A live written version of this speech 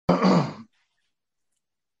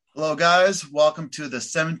Hello, guys. Welcome to the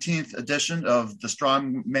 17th edition of the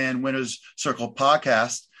Strongman Winners Circle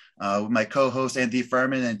podcast with my co-host, Anthony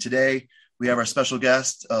Furman. And today we have our special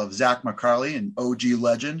guest of Zack McCarley, an OG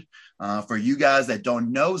legend. For you guys that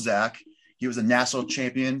don't know Zack, he was a national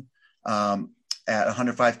champion at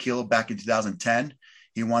 105 kilo back in 2010.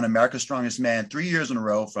 He won America's Strongest Man 3 years in a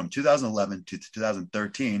row from 2011 to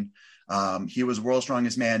 2013. He was World's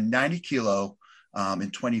Strongest Man 90 kilo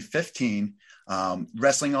in 2015.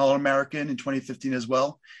 Wrestling All-American in 2015 as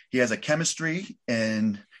well. He has a chemistry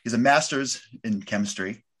and he's a master's in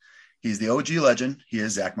chemistry. He's the OG legend. He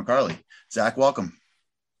is Zack McCarley. Zack, welcome.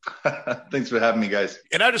 Thanks for having me, guys.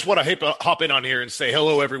 And I just want to hop in on here and say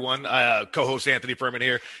hello, everyone. Co-host Anthony Furman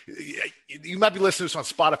here. You might be listening to this on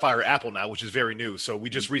Spotify or Apple now, which is very new. So we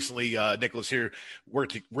just recently, Nicholas here,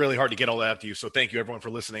 worked really hard to get all that out to you. So thank you, everyone,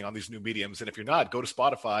 for listening on these new mediums. And if you're not, go to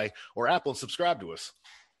Spotify or Apple and subscribe to us.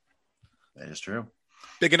 That is true.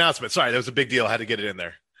 Big announcement. Sorry, that was a big deal. I had to get it in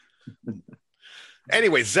there.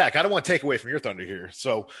 Anyway, Zack, I don't want to take away from your thunder here.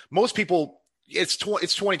 So most people, it's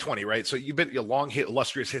 2020, right? So you've been a long,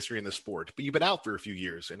 illustrious history in the sport, but you've been out for a few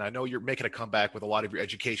years. And I know you're making a comeback with a lot of your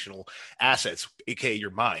educational assets, aka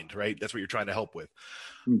your mind, right? That's what you're trying to help with.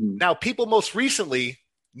 Mm-hmm. Now, people most recently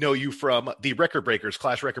know you from the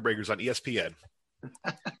Clash Record Breakers on ESPN.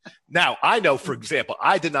 Now, I know, for example,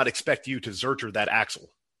 I did not expect you to zercher that axle.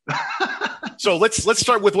 So let's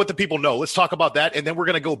start with what the people know. Let's talk about that, and then we're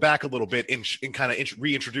going to go back a little bit and kind of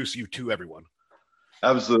reintroduce you to everyone.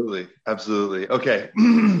 Absolutely. Okay.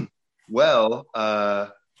 Well,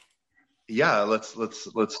 yeah.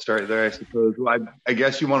 Let's start there. I suppose. I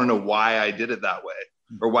guess you want to know why I did it that way,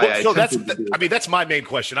 or why that's my main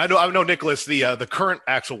question. I know Nicholas, the current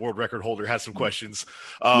axle world record holder, has some questions,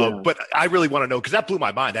 but I really want to know because that blew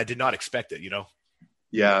my mind. I did not expect it.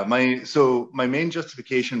 Yeah, my main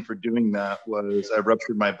justification for doing that was I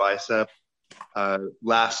ruptured my bicep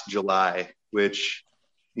last July, which,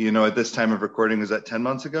 at this time of recording was that 10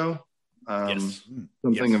 months ago,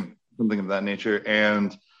 something of that nature.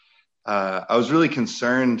 And I was really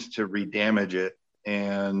concerned to re-damage it.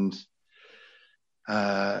 And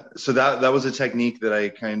so that was a technique that I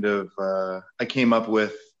kind of, I came up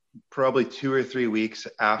with probably 2 or 3 weeks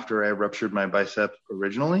after I ruptured my bicep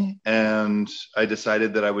originally. And I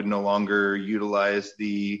decided that I would no longer utilize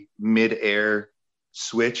the mid-air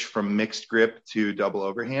switch from mixed grip to double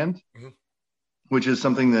overhand, which is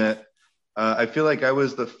something that I feel like I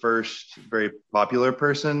was the first very popular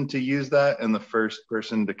person to use that and the first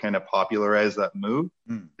person to kind of popularize that move.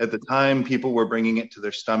 At the time, people were bringing it to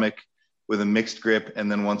their stomach with a mixed grip.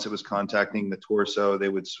 And then once it was contacting the torso, they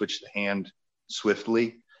would switch the hand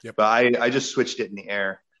swiftly. Yep. But I just switched it in the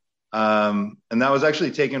air. And that was actually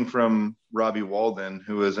taken from Robbie Walden,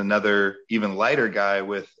 who was another even lighter guy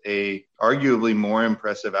with a arguably more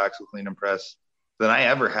impressive axle clean and press than I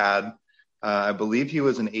ever had. I believe he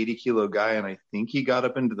was an 80 kilo guy, and I think he got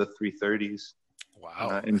up into the 330s.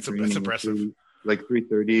 Wow. That's impressive. Like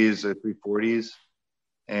 330s or 340s.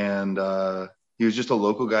 And he was just a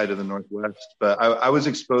local guy to the Northwest. But I was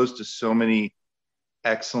exposed to so many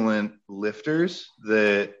excellent lifters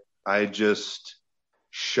that I just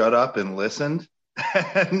shut up and listened,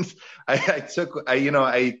 and I took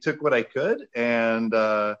what I could, and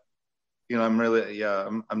I'm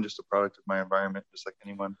just a product of my environment, just like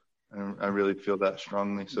anyone. I really feel that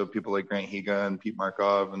strongly. So people like Grant Higa and Pete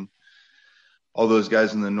Markov and all those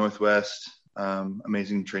guys in the Northwest,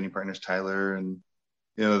 amazing training partners, Tyler, and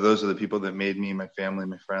those are the people that made me, my family,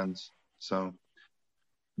 my friends. So.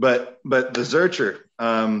 But the Zercher,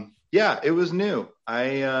 it was new.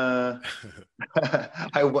 I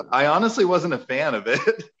honestly wasn't a fan of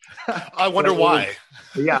it. I wonder why.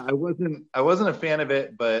 I wasn't a fan of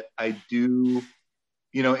it, but I do,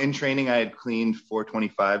 in training I had cleaned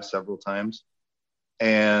 425 several times,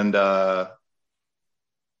 and I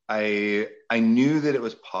knew that it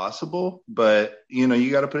was possible, but you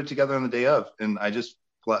got to put it together on the day of, and I just.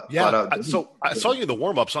 Flat out. So I saw you in the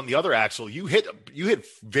warm-ups on the other axle. You hit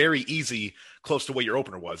very easy, close to what your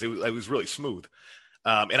opener was. It was really smooth.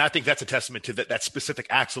 And I think that's a testament to that specific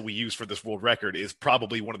axle we use for this world record is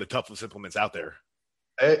probably one of the toughest implements out there.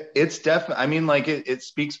 It's definitely, it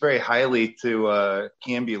speaks very highly to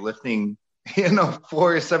Canby lifting,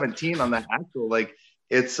 417 on that axle. Like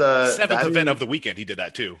it's seventh event of the weekend. He did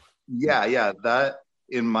that too. Yeah.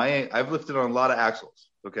 I've lifted on a lot of axles.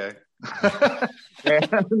 Okay.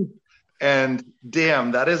 and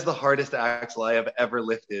damn, that is the hardest axle I have ever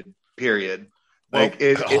lifted, period. Like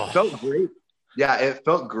it felt great. Yeah, it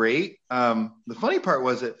felt great. The funny part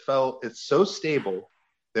was it's so stable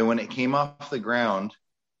that when it came off the ground,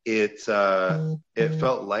 it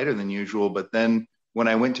felt lighter than usual. But then when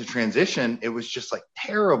I went to transition, it was just like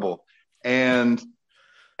terrible. And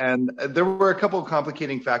there were a couple of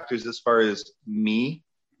complicating factors as far as me,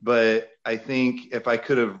 but I think if I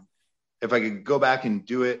could go back and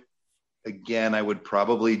do it again, I would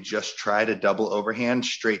probably just try to double overhand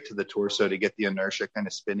straight to the torso to get the inertia kind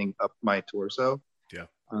of spinning up my torso. Yeah.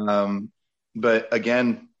 But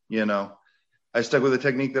again, I stuck with the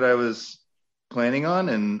technique that I was planning on,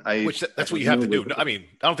 and that's what you have to do. I mean,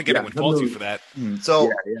 I don't think anyone faults you for that. So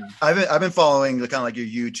I've been following the kind of like your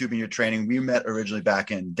YouTube and your training. We met originally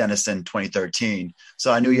back in Denison 2013. So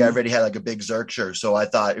I knew you already had like a big Zerksher. So I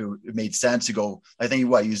thought it you sense to go, I think you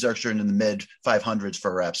Zerksher in the mid 500s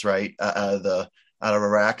for reps, right? Out of a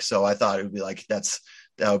rack. So I thought it would be like, that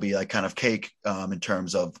would be like kind of cake in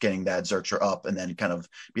terms of getting that Zerksher up and then kind of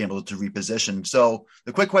being able to reposition. So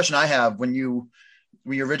the quick question I have, when you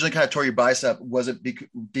originally kind of tore your bicep,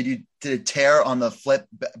 did it tear on the flip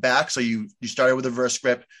back? So you started with a reverse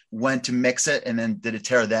grip, went to mix it, and then did it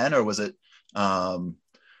tear then, or was it what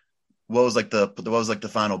was like the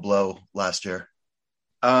final blow last year?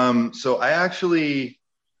 So I actually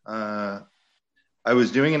I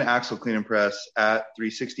was doing an axle clean and press at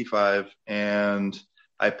 365, and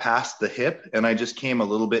I passed the hip, and I just came a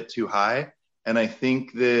little bit too high, and I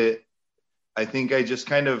think I just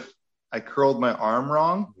kind of I curled my arm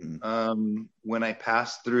wrong when I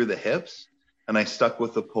passed through the hips, and I stuck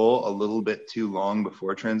with the pull a little bit too long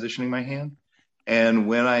before transitioning my hand. And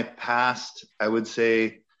when I passed, I would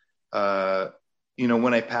say,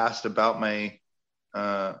 when I passed about my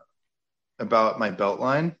belt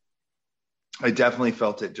line, I definitely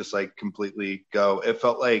felt it just like completely go. It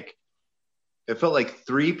felt like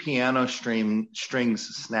 3 piano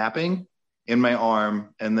strings snapping in my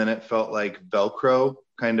arm, and then it felt like Velcro.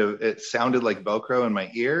 It sounded like Velcro in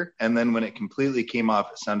my ear, and then when it completely came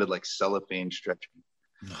off, it sounded like cellophane stretching.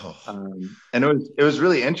 And it was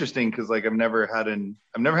really interesting because like I've never had an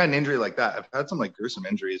injury like that. I've had some like gruesome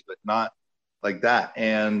injuries, but not like that.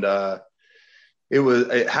 And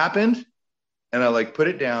it happened, and I like put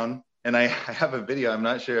it down, and I have a video. I'm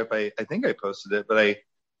not sure if I think I posted it, but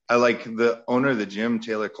I like the owner of the gym,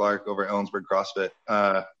 Taylor Clark over at Ellensburg CrossFit.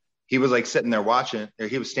 He was like sitting there watching, or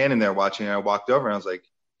he was standing there watching, and I walked over and I was like,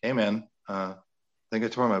 "Hey man, I think I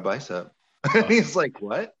tore my bicep." And he's like,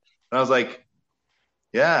 "What?" And I was like,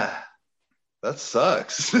 "Yeah, that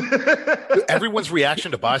sucks." Everyone's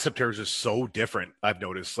reaction to bicep tears is so different. I've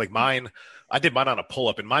noticed. Like mine, I did mine on a pull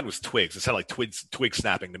up, and mine was twigs. It sounded like twig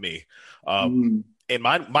snapping to me. And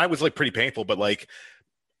mine was like pretty painful, but like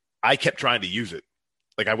I kept trying to use it.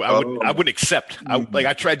 Like I wouldn't accept. I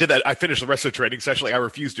did that. I finished the rest of the training session. Like I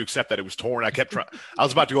refused to accept that it was torn. I kept trying. I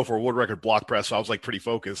was about to go for a world record block press, so I was like pretty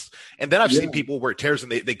focused. And then I've seen people where it tears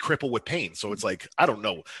and they cripple with pain. So it's like I don't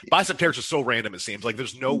know. Bicep tears are so random. It seems like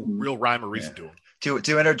there's no real rhyme or reason to them.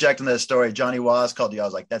 To interject in this story, Johnny Waz called you. I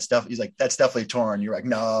was like, "That's stuff." He's like, "That's definitely torn." You're like,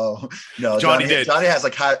 "No." Johnny has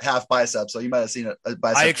like half biceps, so you might have seen a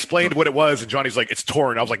bicep. I explained what it was, and Johnny's like, "It's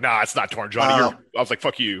torn." I was like, "Nah, it's not torn, Johnny." I was like,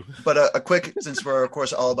 "Fuck you." But a quick, since we're of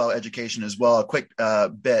course all about education as well, a quick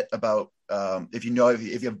bit about if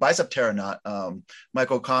you have bicep tear or not.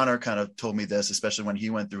 Mike O'Connor kind of told me this, especially when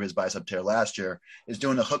he went through his bicep tear last year, is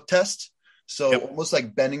doing a hook test. So almost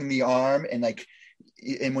like bending the arm and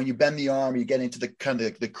when you bend the arm, you get into the kind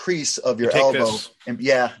of the crease of your elbow,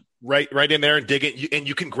 right in there and dig it, and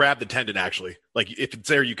you can grab the tendon. Actually, like if it's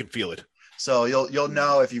there, you can feel it. So you'll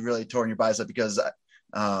know if you really torn your bicep, because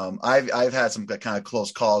I've had some kind of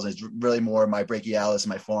close calls, and it's really more my brachialis and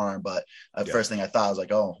my forearm. But first thing I thought, I was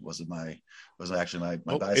like, "Oh, was it actually my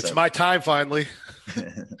bicep?" It's my time finally.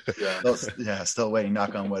 Still waiting.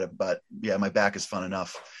 Knock on wood. But yeah, my back is fun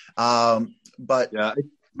enough. But yeah.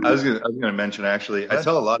 I was gonna mention, actually, I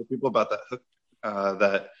tell a lot of people about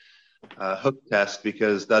that hook test,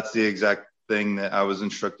 because that's the exact thing that I was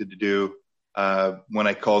instructed to do when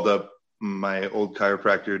I called up my old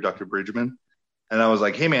chiropractor, Dr. Bridgman, and I was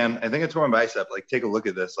like, "Hey man, I think I tore my bicep. Like, take a look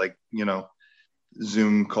at this." Like,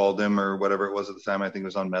 Zoom called him or whatever it was at the time. I think it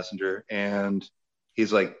was on Messenger, and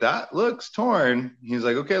he's like, "That looks torn." He's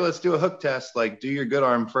like, "Okay, let's do a hook test. Like, do your good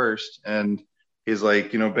arm first." And he's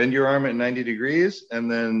like, bend your arm at 90 degrees and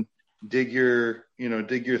then dig your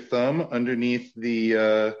thumb underneath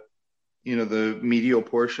the, the medial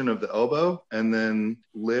portion of the elbow, and then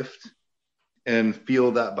lift and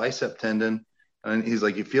feel that bicep tendon. And he's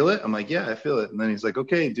like, "You feel it?" I'm like, "Yeah, I feel it." And then he's like,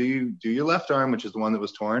 "Okay, do your left arm," which is the one that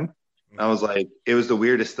was torn. And I was like, it was the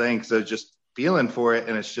weirdest thing, because I was just feeling for it,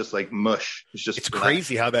 and it's just like mush. It's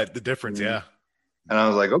crazy how the difference. Yeah. And I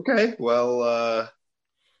was like, okay, well,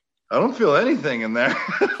 I don't feel anything in there.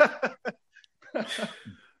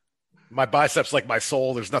 My biceps like my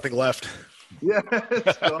soul. There's nothing left. Yeah.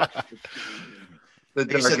 The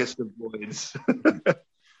You said- darkest of voids.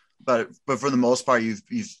 but for the most part, you've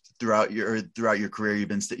throughout your career,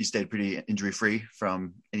 you stayed pretty injury free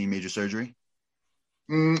from any major surgery.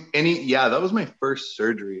 That was my first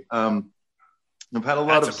surgery. I've had a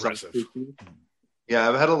lot That's of impressive.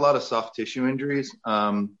 I've had a lot of soft tissue injuries.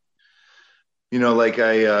 Ones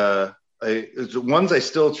I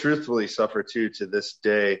still truthfully suffer to this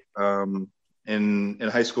day. In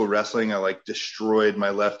high school wrestling, I like destroyed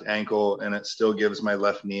my left ankle, and it still gives my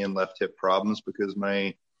left knee and left hip problems because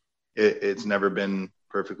it's never been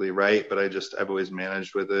perfectly right, but I've always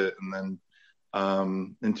managed with it. And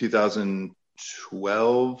then in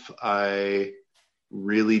 2012, I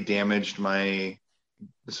really damaged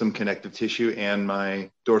some connective tissue and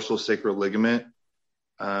my dorsal sacral ligament,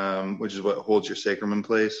 which is what holds your sacrum in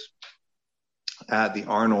place, at the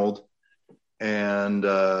Arnold, and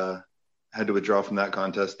had to withdraw from that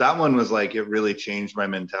contest. That one was like, it really changed my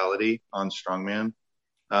mentality on strongman.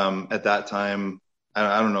 At that time,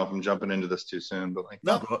 I don't know if I'm jumping into this too soon, but like,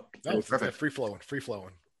 No, perfect. Free flowing.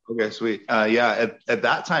 okay, sweet. At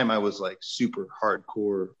that time I was like super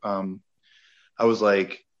hardcore. I was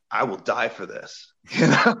like, I will die for this.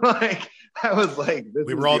 Like I was like,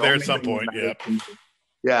 we were all there at some point. Yeah.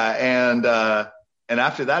 Yeah. And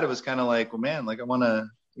after that, it was kind of like, well, man, like I want to,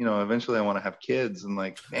 eventually I want to have kids, and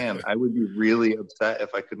like, man, I would be really upset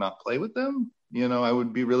if I could not play with them. I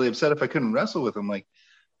would be really upset if I couldn't wrestle with them. Like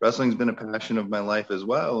wrestling's been a passion of my life as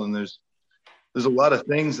well. And there's a lot of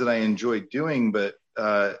things that I enjoy doing, but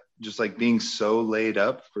just like being so laid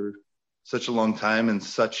up for such a long time in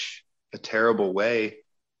such a terrible way,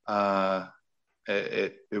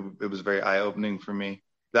 it was very eye-opening for me.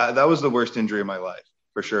 That was the worst injury of my life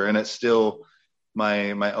for sure. And it's still my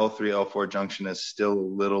L3, L4 junction is still a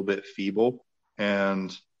little bit feeble,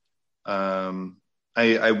 and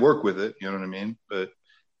I work with it, you know what I mean? But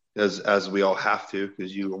as we all have to,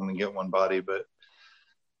 because you only get one body, but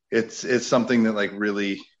it's something that like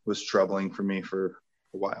really was troubling for me for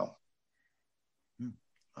a while.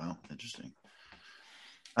 Wow, interesting.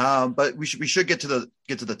 But we should get to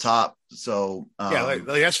the top. So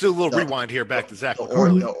let's do a little rewind here back to Zack.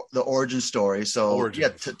 The origin story. So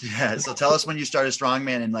so tell us when you started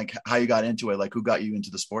Strongman and like how you got into it, like who got you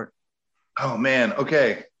into the sport. Oh man,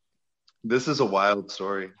 okay, this is a wild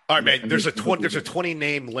story. All right, man. There's a 20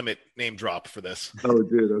 name limit name drop for this. Oh,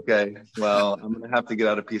 dude. Okay. Well, I'm gonna have to get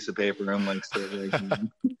out a piece of paper and like start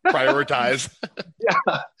prioritize.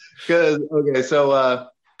 Yeah. Because okay, so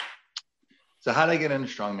how did I get into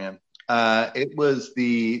Strongman? It was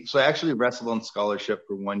so I actually wrestled on scholarship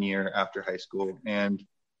for 1 year after high school, and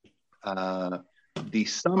the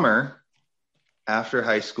summer after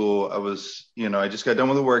high school, I was, I just got done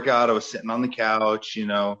with the workout. I was sitting on the couch,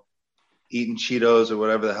 eating Cheetos or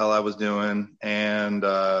whatever the hell I was doing. And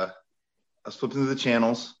I was flipping through the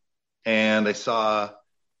channels, and I saw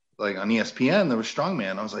like on ESPN, there was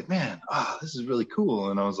Strongman. I was like, man, this is really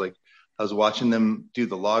cool. And I was watching them do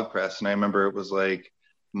the log press. And I remember it was like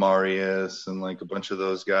Marius and like a bunch of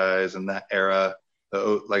those guys in that era,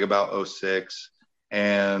 like about 06.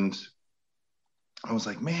 And I was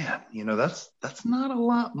like, man, that's not a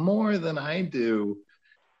lot more than I do,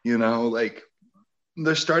 like,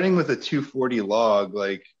 they're starting with a 240 log.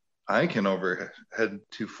 Like I can overhead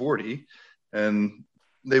 240, and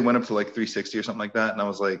they went up to like 360 or something like that. And I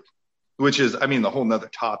was like, which is, the whole nother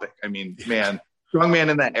topic. Man, Strongman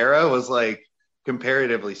in that era was like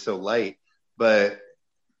comparatively so light, but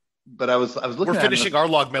I was looking. We're finishing our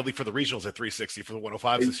log medley for the regionals at 360 for the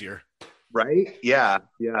 105s this year. Right? Yeah.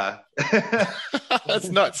 That's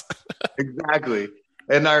nuts. Exactly.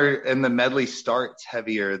 And the medley starts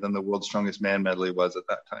heavier than the World's Strongest Man medley was at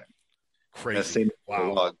that time. Crazy.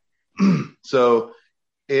 Wow. So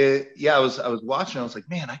I was watching. I was like,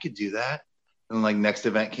 man, I could do that. And like next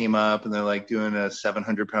event came up, and they're like doing a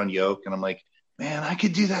 700-pound yoke, and I'm like, man, I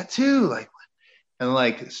could do that too. Like, and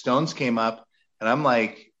like stones came up, and I'm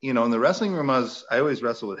like, in the wrestling room, I always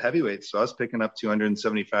wrestle with heavyweights, so I was picking up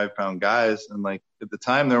 275-pound guys, and like at the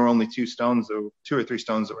time there were only two or three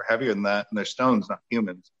stones that were heavier than that, and they're stones, not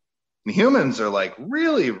humans. And humans are like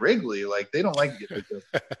really wriggly, like they don't like to get picked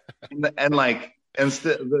up. and like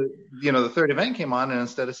instead, the third event came on, and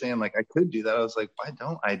instead of saying like I could do that, I was like, why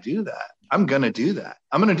don't I do that? I'm gonna do that.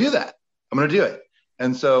 I'm gonna do it.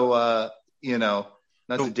 And so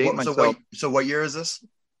not to date myself. So what year is this?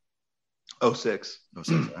 06.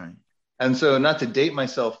 06. All right. And so not to date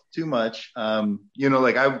myself too much,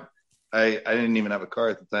 like I didn't even have a car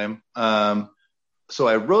at the time. So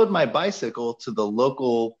I rode my bicycle to the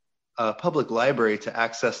local public library to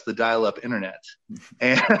access the dial-up internet.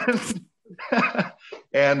 And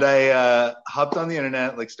And I hopped on the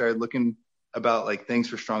internet, like started looking about like things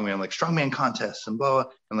for strongman, like strongman contests and blah,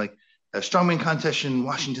 blah, and like a strongman contest in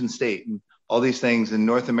Washington State and all these things. And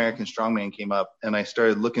North American Strongman came up, and I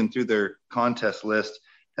started looking through their contest list,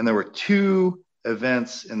 and there were 2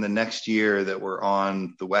 events in the next year that were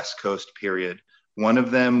on the West Coast period. One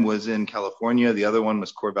of them was in California. The other one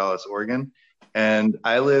was Corvallis, Oregon. And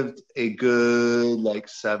I lived a good like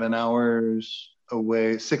 7 hours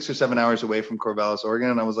away, 6 or 7 hours away from Corvallis, Oregon.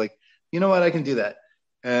 And I was like, you know what? I can do that.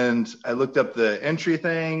 And I looked up the entry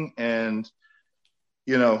thing, and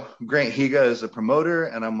Grant Higa is a promoter,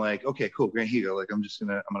 and I'm like, okay, cool, Grant Higa. Like, I'm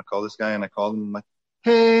gonna call this guy, and I called him. I'm like,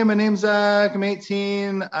 hey, my name's Zack. I'm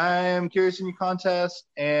 18. I'm curious in your contest,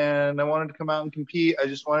 and I wanted to come out and compete. I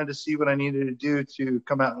just wanted to see what I needed to do to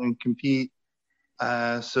come out and compete.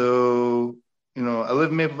 So, I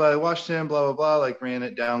live in Maple Valley, Washington, blah, blah, blah. Like, ran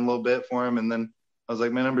it down a little bit for him. And then I was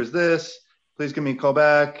like, my number is this. Please give me a call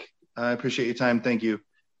back. I appreciate your time. Thank you.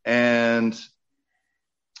 And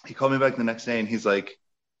he called me back the next day, and he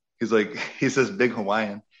says, big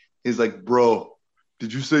Hawaiian. He's like, bro,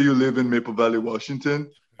 did you say you live in Maple Valley, Washington?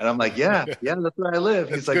 And I'm like, yeah, that's where I live.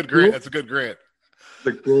 He's like, good grant. That's a good grant.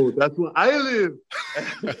 Like, bro, that's where I live.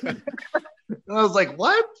 And I was like,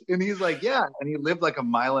 what? And he's like, yeah. And he lived like a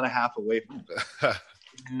mile and a half away from me.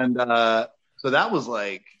 And so that was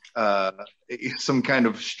like some kind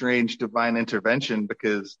of strange divine intervention,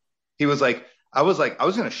 because he was like, I was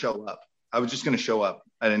going to show up. I was just going to show up.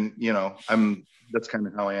 And, that's kind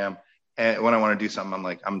of how I am. And when I want to do something, I'm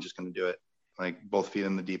like, I'm just going to do it. Like, both feet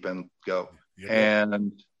in the deep end, go. Yeah.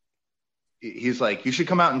 And he's like, you should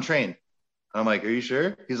come out and train. And I'm like, are you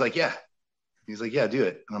sure? He's like, yeah. He's like, yeah, do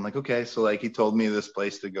it. And I'm like, okay. So like, he told me this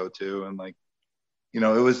place to go to, and like, it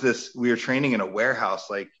was this, we were training in a warehouse.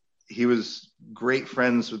 Like, he was great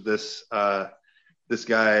friends with this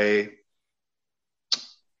guy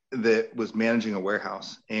that was managing a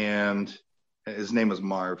warehouse, and his name was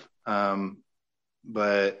Marv.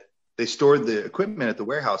 But they stored the equipment at the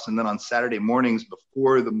warehouse, and then on Saturday mornings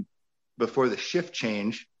before the shift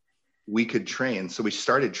change, we could train. So we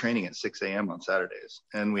started training at 6 a.m. on Saturdays,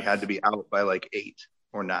 and we had to be out by like 8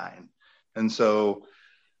 or 9. And so,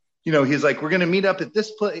 he's like, we're going to meet up at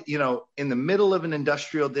this place, in the middle of an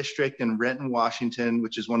industrial district in Renton, Washington,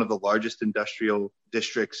 which is one of the largest industrial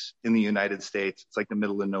districts in the United States. It's like the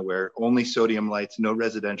middle of nowhere, only sodium lights, no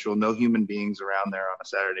residential, no human beings around there on a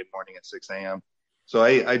Saturday morning at 6 a.m. So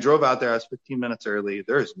I drove out there. I was 15 minutes early.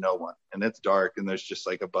 There is no one, and it's dark, and there's just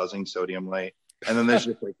like a buzzing sodium light. And then there's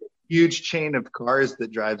just like a huge chain of cars that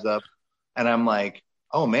drives up. And I'm like,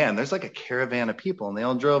 oh man, there's like a caravan of people, and they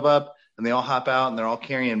all drove up, and they all hop out, and they're all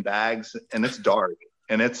carrying bags, and it's dark,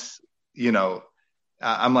 and it's,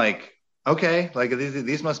 I'm like, okay, like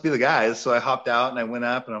these must be the guys. So I hopped out, and I went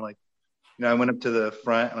up, and I'm like, I went up to the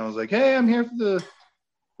front, and I was like, hey, I'm here for the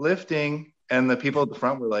lifting. And the people at the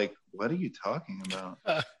front were like, what are you talking about?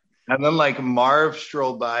 And then like Marv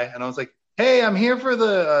strolled by, and I was like, hey, I'm here for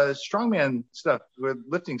the strongman stuff, with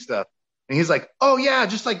lifting stuff. And he's like, oh yeah,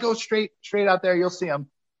 just like go straight out there. You'll see him.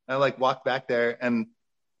 And I like walked back there, and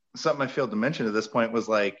something I failed to mention at this point was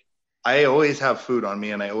like, I always have food on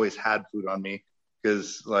me, and I always had food on me,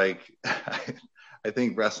 because like, I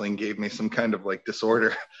think wrestling gave me some kind of like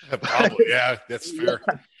disorder. Probably, yeah, that's fair.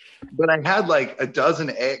 Yeah. But I had like a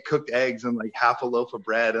dozen cooked eggs and like half a loaf of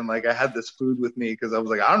bread. And like, I had this food with me because I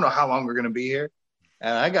was like, I don't know how long we're going to be here,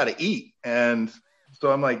 and I got to eat. And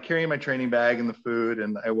so I'm like carrying my training bag and the food,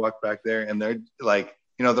 and I walk back there, and they're like,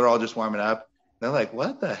 they're all just warming up. They're like,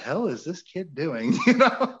 what the hell is this kid doing?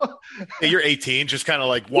 Hey, you're 18, just kind of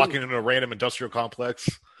like walking into a random industrial complex.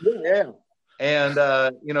 Yeah. And,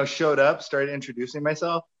 showed up, started introducing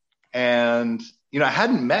myself, and, I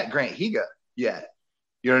hadn't met Grant Higa yet.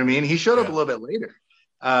 You know what I mean? He showed up a little bit later.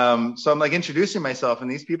 So I'm like introducing myself,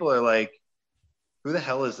 and these people are like, who the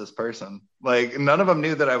hell is this person? Like, none of them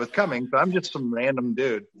knew that I was coming. So I'm just some random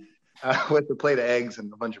dude with a plate of eggs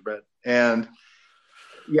and a bunch of bread. And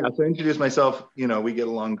yeah, so I introduced myself, we get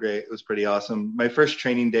along great. It was pretty awesome. My first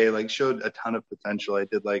training day, like, showed a ton of potential. I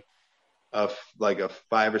did like a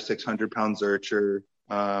 500 or 600 pound Zercher,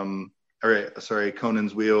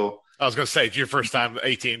 Conan's wheel. I was going to say, it's your first time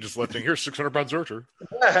 18 just lifting. Here's 600 pounds Zercher.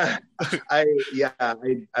 I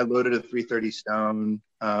loaded a 330 stone.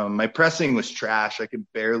 My pressing was trash. I could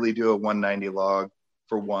barely do a 190 log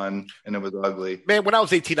for one, and it was ugly. Man, when I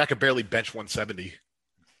was 18, I could barely bench 170.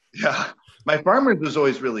 Yeah. My farmers was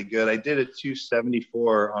always really good. I did a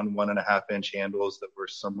 274 on 1.5 inch handles that were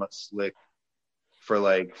somewhat slick for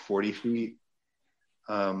like 40 feet.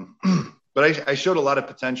 But I showed a lot of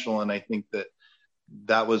potential, and I think that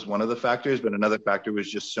that was one of the factors, but another factor was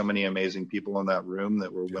just so many amazing people in that room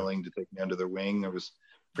that were willing to take me under their wing. There was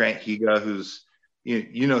Grant Higa, who's,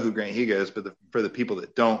 you know who Grant Higa is, but for the people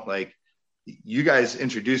that don't, like, you guys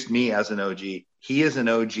introduced me as an OG. He is an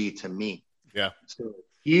OG to me. Yeah. So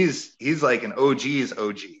he's like an OG's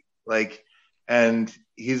OG. Like, and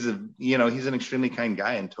he's an extremely kind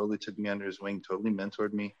guy and totally took me under his wing, totally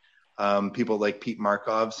mentored me. People like Pete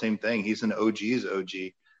Markov, same thing. He's an OG's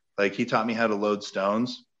OG. Like, he taught me how to load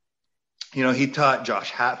stones. You know, he taught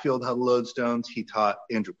Josh Hatfield how to load stones. He taught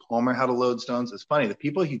Andrew Palmer how to load stones. It's funny. The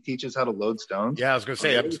people he teaches how to load stones. Yeah, I was going to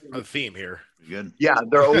say, that's a theme here. Good. Yeah,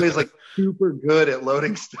 they're always like super good at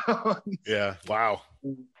loading stones. Yeah, wow.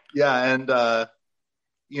 Yeah, and,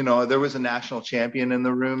 you know, there was a national champion in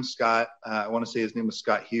the room, Scott. I want to say his name was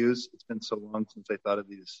Scott Hughes. It's been so long since I thought of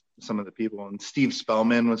some of the people. And Steve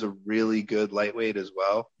Spellman was a really good lightweight as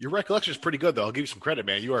well. Your recollection is pretty good, though. I'll give you some credit,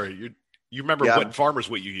 man. You remember what farmer's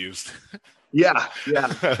weight you used. Yeah.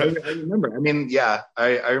 I remember. I mean, yeah,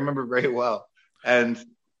 I remember very well. And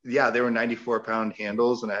yeah, they were 94-pound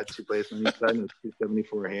handles, and I had 2 plates on each side, and it was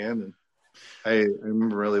 274 hand. And I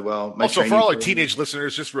remember really well. Also, for all our teenage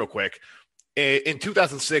listeners, just real quick, in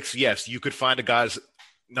 2006, yes, you could find a guy's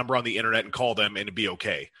number on the internet and call them and it'd be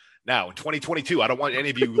okay. Now, in 2022, I don't want any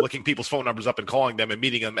of you looking people's phone numbers up and calling them and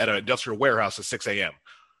meeting them at an industrial warehouse at 6 a.m.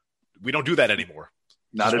 We don't do that anymore.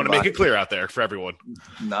 Just want to make it clear out there for everyone.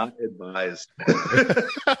 Not advised.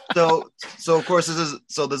 So of course this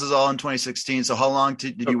is all in 2016. So how long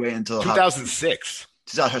did you wait until 2006?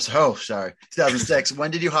 2006.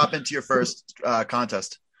 When did you hop into your first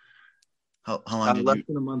contest? How long did less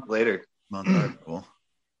than a month later. Cool.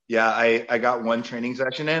 Yeah, I got 1 training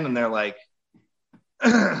session in, and they're like,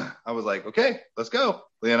 I was like, okay, let's go.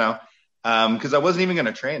 You know, because I wasn't even going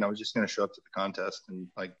to train. I was just going to show up to the contest, and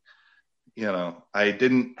like, you know, I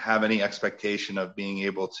didn't have any expectation of being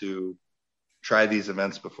able to try these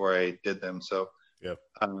events before I did them. So, yeah,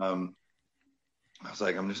 I was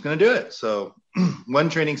like, I'm just going to do it. So 1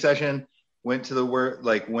 training session, went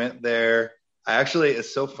there.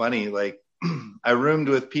 It's so funny. Like, I roomed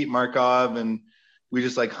with Pete Markov, and we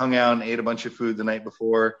just like hung out and ate a bunch of food the night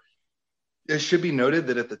before. It should be noted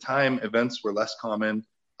that at the time, events were less common.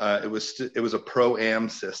 It was a pro-am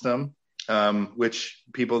system. Which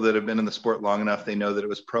people that have been in the sport long enough, they know that it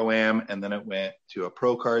was pro-am, and then it went to a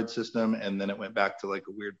pro card system, and then it went back to like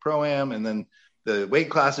a weird pro-am, and then the weight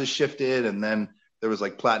classes shifted, and then there was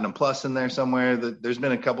like platinum plus in there somewhere. There's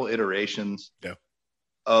been a couple iterations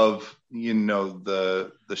of, you know,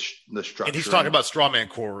 the structure. And he's talking about Strongman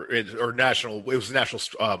Corps or national. It was national.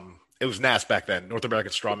 It was NAS back then, North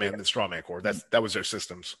American Strongman and Strongman Corps. That was their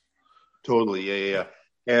systems. Totally, yeah.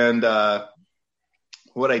 And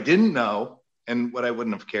what I didn't know, and what I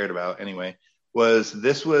wouldn't have cared about anyway, was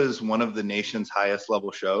this was one of the nation's highest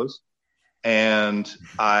level shows. And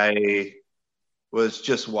I was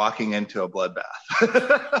just walking into a bloodbath.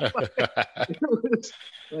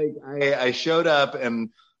 I showed up, and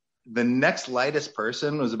the next lightest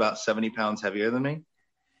person was about 70 pounds heavier than me.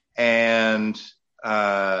 And,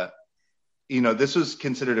 you know, this was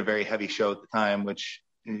considered a very heavy show at the time, which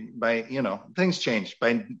by, you know, things changed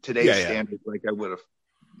by today's standards. Like, I would have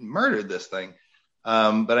murdered this thing.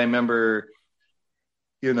 But I remember,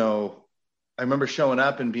 you know, showing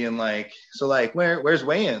up and being like, so like, where's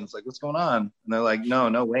weigh-ins? Like, what's going on? And they're like,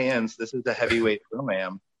 no weigh-ins. This is the heavyweight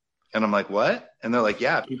pro-am. And I'm like, what? And they're like,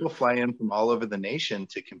 yeah, people fly in from all over the nation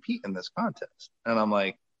to compete in this contest. And I'm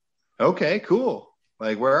like, okay, cool.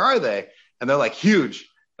 Like, where are they? And they're like, huge.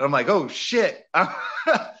 And I'm like, oh shit.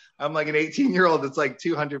 I'm like an 18-year-old that's like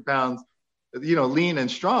 200 pounds, you know, lean and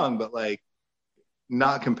strong, but like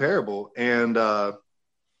not comparable. And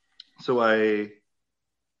so I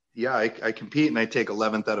compete, and I take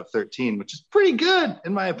 11th out of 13, which is pretty good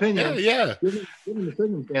in my opinion. Yeah. Given the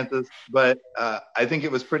circumstances. But I think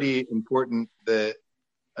it was pretty important that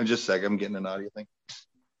just a sec, I'm getting an audio thing.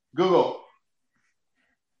 Google.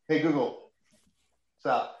 Hey Google.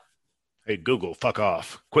 Stop. Hey Google, fuck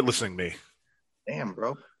off. Quit listening to me. Damn,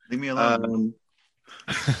 bro. Leave me alone.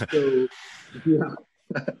 So yeah.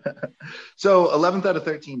 So 11th out of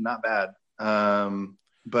 13, not bad.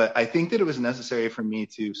 But I think that it was necessary for me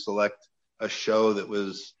to select a show that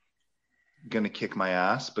was going to kick my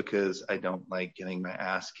ass, because I don't like getting my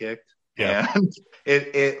ass kicked. Yeah. And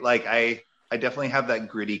it like, I definitely have that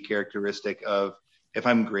gritty characteristic of, if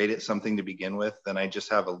I'm great at something to begin with, then I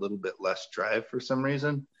just have a little bit less drive for some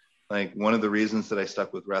reason. Like, one of the reasons that I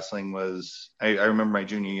stuck with wrestling was I remember my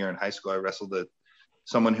junior year in high school, I wrestled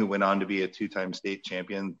someone who went on to be a 2-time state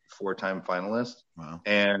champion, 4-time finalist. Wow.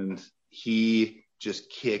 And he just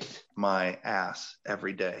kicked my ass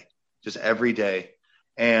every day, just every day.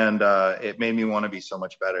 And it made me want to be so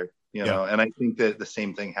much better, you know. And I think that the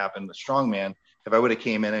same thing happened with Strongman. If I would have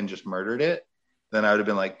came in and just murdered it, then I would have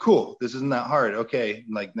been like, cool, this isn't that hard. Okay,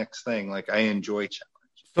 like next thing, like I enjoy challenge.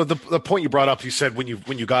 So the point you brought up, you said when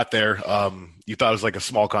you got there, you thought it was like a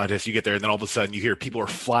small contest. You get there, and then all of a sudden you hear people are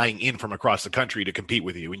flying in from across the country to compete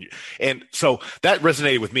with you, and so that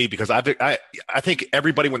resonated with me because I think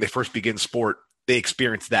everybody when they first begin sport, they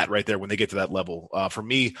experience that right there when they get to that level. For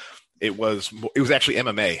me, it was actually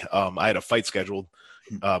MMA. I had a fight scheduled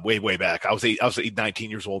way back. I was 19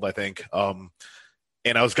 years old, I think.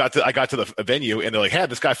 And I got to the venue, and they're like, "Hey,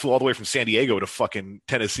 this guy flew all the way from San Diego to fucking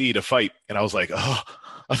Tennessee to fight." And I was like, "Oh."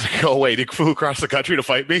 I was like, "Oh wait, he flew across the country to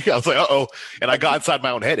fight me?" I was like, "Uh-oh." And I got inside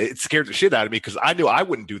my own head. It scared the shit out of me because I knew I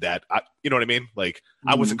wouldn't do that. You know what I mean? Like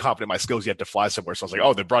I wasn't confident in my skills yet to fly somewhere. So I was like,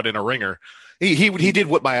 "Oh, they brought in a ringer." He did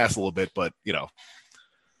whip my ass a little bit, but you know.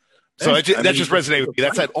 So that just resonated with me.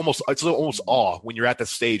 That's it's almost awe when you're at that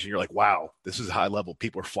stage and you're like, "Wow, this is high level.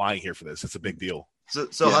 People are flying here for this. It's a big deal."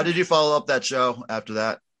 So how did you follow up that show after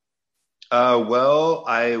that? Well,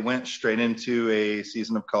 I went straight into a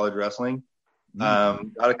season of college wrestling. Got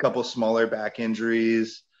a couple smaller back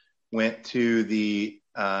injuries, went to the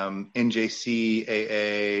NJCAA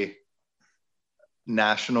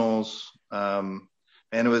Nationals. And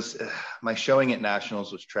it was my showing at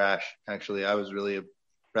Nationals was trash. Actually, I was really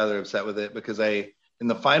rather upset with it because in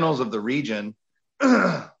the finals of the region,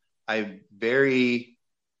 I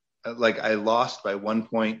lost by 1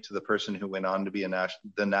 point to the person who went on to be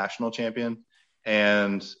the national champion.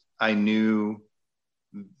 And I knew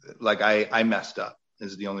I messed up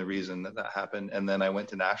is the only reason that happened. And then I went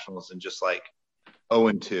to nationals and just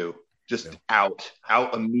 0-2, just out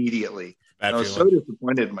immediately. I was so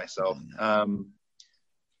disappointed in myself.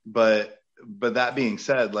 But that being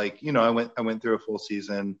said, I went through a full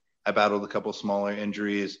season. I battled a couple smaller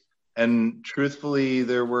injuries, and truthfully,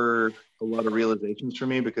 there were a lot of realizations for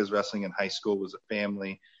me because wrestling in high school was a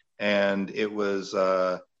family, and it was,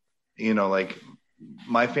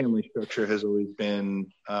 my family structure has always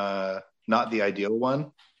been not the ideal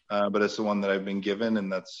one, but it's the one that I've been given,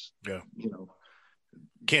 and that's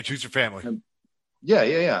can't choose your family. And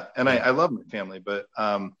I love my family, but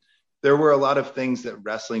there were a lot of things that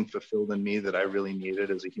wrestling fulfilled in me that I really needed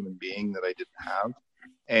as a human being that I didn't have.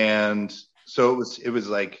 And so it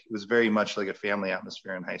was very much like a family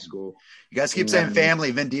atmosphere in high school. You guys keep saying family.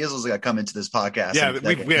 Vin Diesel's got to come into this podcast. Yeah,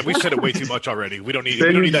 we said it way too much already. We don't need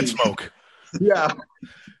that smoke. Yeah.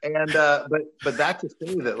 And but that to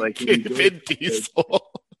say that Vin Diesel.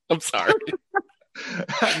 I'm sorry.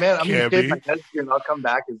 Man, I'm gonna shave my head here and I'll come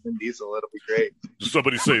back as Vin Diesel. It'll be great.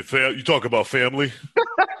 Somebody say you talk about family.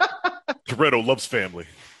 Toretto loves family.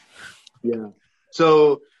 Yeah.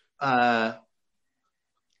 So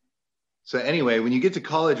anyway, when you get to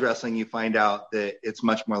college wrestling, you find out that it's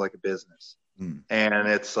much more like a business, and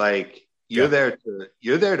it's like you're there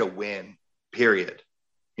to win. Period.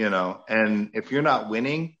 And if you're not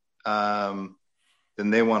winning, then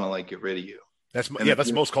they want to get rid of you. That's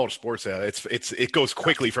most college sports. Yeah, it goes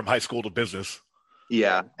quickly from high school to business.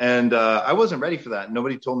 Yeah, and I wasn't ready for that.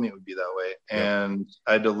 Nobody told me it would be that way, and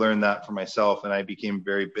I had to learn that for myself. And I became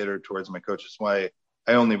very bitter towards my coach. That's why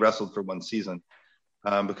I only wrestled for one season,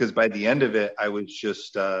 because by the end of it, I was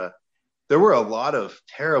just there were a lot of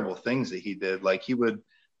terrible things that he did.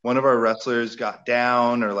 One of our wrestlers got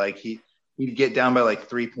down, or he'd get down by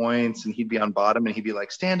 3 points, and he'd be on bottom, and he'd be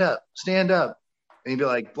like, stand up. And he'd be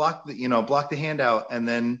like, block the handout. And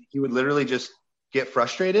then he would literally just get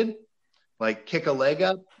frustrated, kick a leg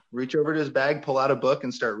up, reach over to his bag, pull out a book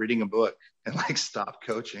and start reading a book and stop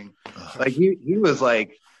coaching. He was I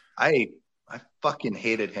fucking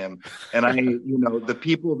hated him. And the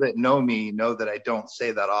people that know me know that I don't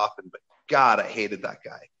say that often, but God, I hated that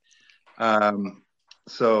guy.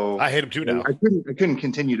 So I hate him too now. I couldn't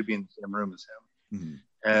continue to be in the same room as him. Mm-hmm.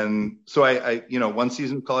 And so I one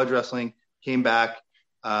season of college wrestling, came back,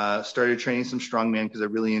 started training some strongman because I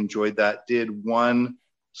really enjoyed that. Did one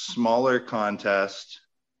smaller contest,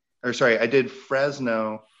 I did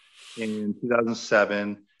Fresno in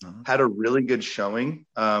 2007. Had a really good showing.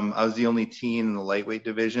 I was the only teen in the lightweight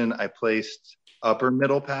division. I placed upper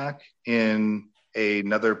middle pack in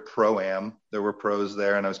another pro-am. There were pros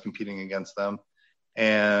there, and I was competing against them.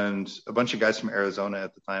 And a bunch of guys from Arizona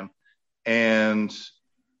at the time. And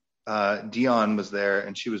Dion was there,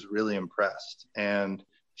 and she was really impressed. And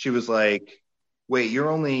she was like, wait, you're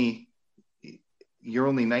only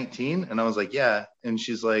 19? And I was like, yeah. And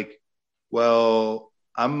she's like, well,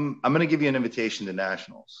 I'm going to give you an invitation to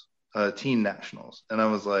nationals, teen nationals. And I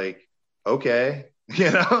was like, okay,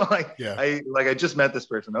 I just met this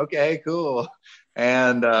person. Okay, cool.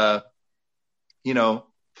 And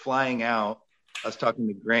flying out, I was talking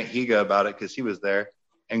to Grant Higa about it because he was there.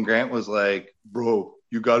 And Grant was like, bro,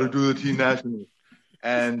 you got to do the team nationals.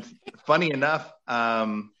 And funny enough, I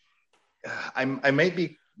might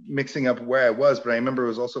be mixing up where I was, but I remember it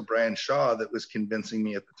was also Brian Shaw that was convincing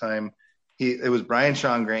me at the time. It was Brian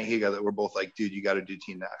Shaw and Grant Higa that were both like, dude, you got to do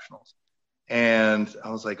team nationals. And I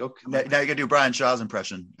was like, okay. Now you got to do Brian Shaw's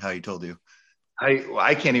impression, how he told you.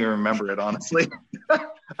 I can't even remember it, honestly.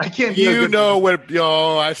 I can't.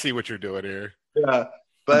 I see what you're doing here. Yeah.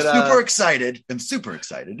 But I'm super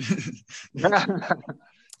excited. No,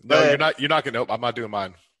 you're not going to. Nope, I'm not doing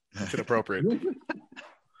mine. It's inappropriate.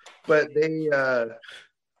 But they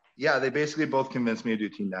basically both convinced me to do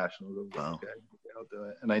team nationals. Wow. Okay, I'll do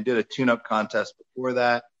it. And I did a tune-up contest before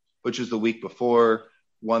that, which was the week before.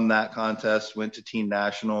 Won that contest. Went to team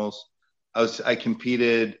nationals. I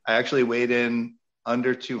competed. I actually weighed in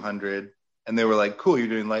under 200, and they were like, "Cool, you're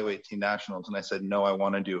doing lightweight team nationals." And I said, "No, I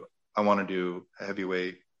want to do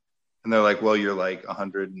heavyweight." And they're like, "Well, you're like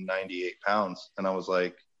 198 pounds." And I was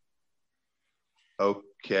like,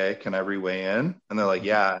 "Okay, can I re-weigh in?" And they're like,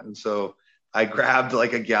 "Yeah." And so I grabbed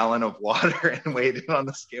like a gallon of water and weighed in on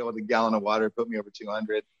the scale with a gallon of water, put me over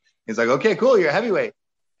 200. He's like, "Okay, cool, you're a heavyweight."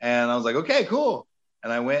 And I was like, "Okay, cool."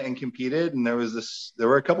 And I went and competed, and there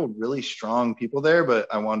were a couple of really strong people there, but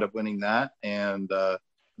I wound up winning that. And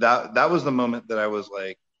that was the moment that I was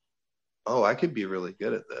like, oh, I could be really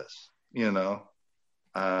good at this, And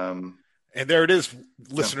there it is,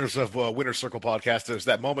 listeners of Winner's Circle podcast. There's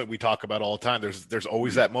that moment we talk about all the time. There's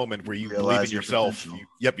always that moment where you believe in yourself.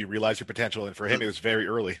 You realize your potential. And for him, it was very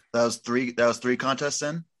early. That was three contests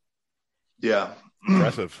in? Yeah.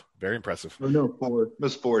 Impressive. Very impressive. Oh, no, 4. It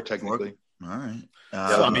was 4 technically. All right.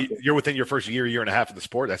 So, I mean, you're within your first year and a half of the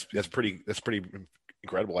sport. That's pretty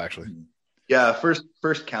incredible, actually. Yeah,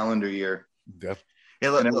 first calendar year. Yeah.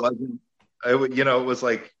 And it wasn't. It was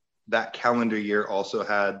like that calendar year also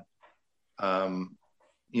had,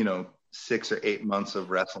 6 or 8 months of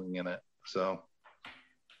wrestling in it. So.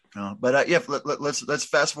 Let's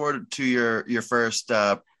fast forward to your first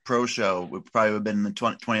pro show. It probably would have been in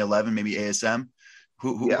 2011, maybe ASM.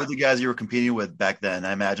 Who were the guys you were competing with back then?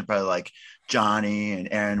 I imagine probably like Johnny and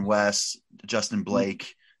Aaron West, Justin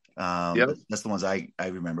Blake. That's the ones I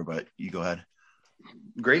remember, but you go ahead.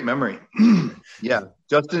 Great memory. Yeah.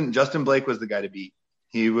 Justin Blake was the guy to beat.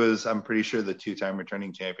 He was, I'm pretty sure, the 2-time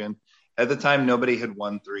returning champion. At the time, nobody had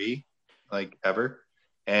won 3, like, ever.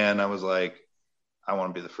 And I was like, I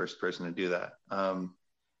want to be the first person to do that.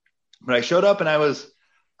 But I showed up and I was,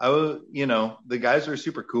 the guys were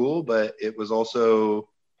super cool, but it was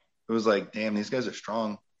like, damn, these guys are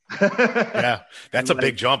strong. Yeah, that's a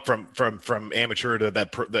big jump from amateur to the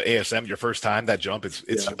ASM. Your first time, that jump,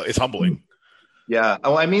 it's humbling. Yeah.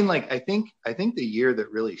 Oh, I mean, like, I think the year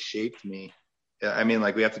that really shaped me, I mean,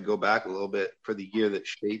 like, we have to go back a little bit for the year that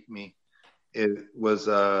shaped me. It was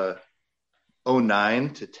 09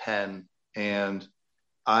 to 10, and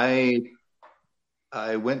I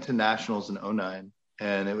went to nationals in 09.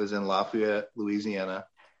 And it was in Lafayette, Louisiana.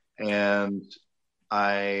 And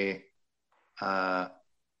I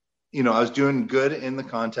was doing good in the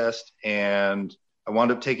contest, and I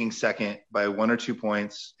wound up taking second by 1 or 2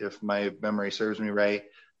 points, if my memory serves me right,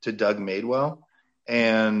 to Doug Madewell.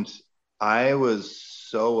 And I was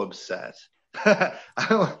so upset.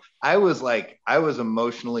 I was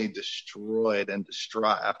emotionally destroyed and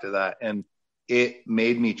distraught after that. And it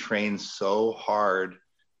made me train so hard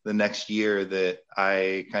the next year that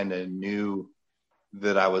I kind of knew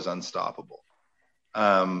that I was unstoppable.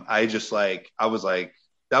 That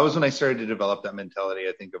was when I started to develop that mentality.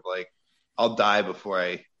 I think of like, I'll die before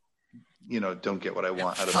I, don't get what I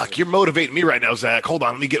want out of it. You're motivating me right now, Zach. Hold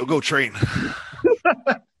on. Let me go train.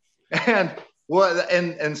 And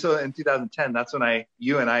so in 2010, that's when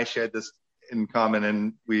you and I shared this in common,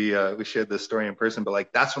 and we shared this story in person, but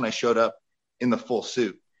like, that's when I showed up in the full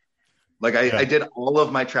suit. Like I did all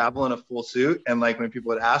of my travel in a full suit. And like, when people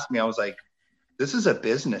would ask me, I was like, this is a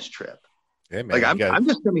business trip. Yeah, man, like I'm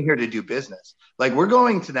just coming here to do business. Like, we're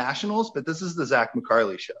going to nationals, but this is the Zack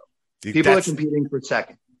McCarley show. Dude, people are competing for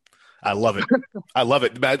second. I love it. I love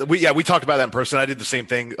it. We talked about that in person. I did the same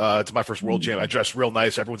thing. It's my first world champ. I dressed real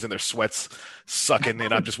nice. Everyone's in their sweats sucking.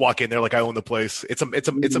 And I'm just walking in there like I own the place. It's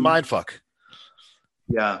a mind fuck.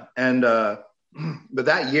 Yeah. And, but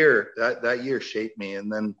that year shaped me.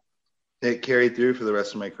 And then it carried through for the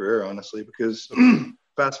rest of my career, honestly, because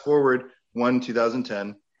fast forward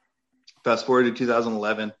 2010, fast forward to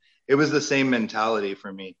 2011, it was the same mentality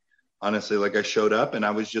for me, honestly. Like, I showed up and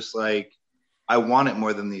I was just like, I want it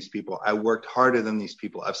more than these people. I worked harder than these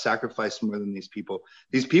people. I've sacrificed more than these people.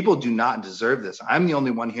 These people do not deserve this. I'm the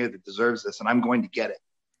only one here that deserves this, and I'm going to get it.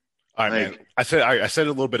 All right, man. I said it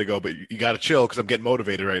a little bit ago, but you got to chill because I'm getting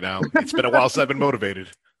motivated right now. It's been a while since I've been motivated.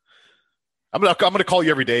 I'm gonna call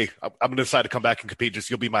you every day. I'm gonna decide to come back and compete. Just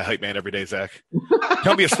you'll be my hype man every day, Zach.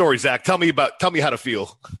 Tell me a story, Zach. Tell me how to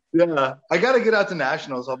feel. Yeah, I got to get out to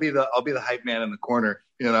nationals. I'll be the hype man in the corner.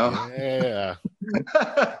 You know. Yeah.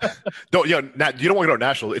 You don't want to go to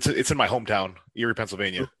national. It's in my hometown, Erie,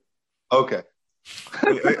 Pennsylvania. Okay.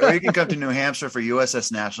 Or you can come to New Hampshire for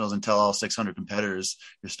USS Nationals and tell all 600 competitors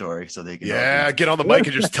your story, so they can. Yeah, get on the mic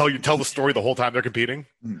and just tell the story the whole time they're competing.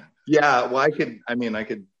 Yeah, well,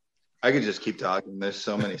 I could just keep talking. There's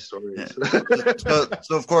so many stories.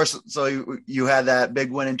 so of course, you had that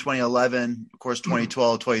big win in 2011, of course,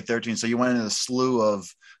 2012, 2013. So you went in a slew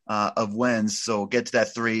of wins. So we'll get to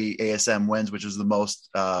that 3 ASM wins, which was the most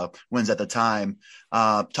wins at the time.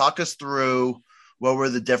 Talk us through what were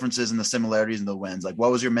the differences and the similarities in the wins? Like,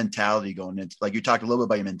 what was your mentality going into? Like, you talked a little bit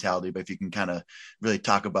about your mentality, but if you can kind of really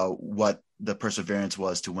talk about what the perseverance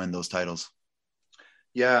was to win those titles.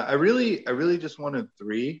 Yeah, I really just wanted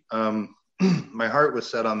 3. My heart was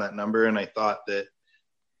set on that number, and I thought that,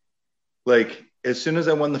 like, as soon as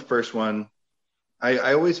I won the first one,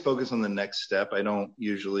 I always focus on the next step. I don't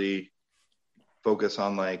usually focus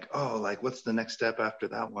on like, oh, like what's the next step after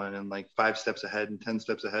that one, and like 5 steps ahead and 10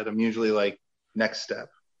 steps ahead. I'm usually like next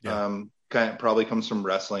step. Yeah. Kind of probably comes from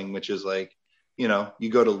wrestling, which is like, you know, you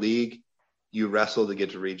go to league, you wrestle to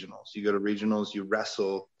get to regionals. You go to regionals, you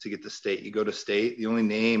wrestle to get to state. You go to state, the only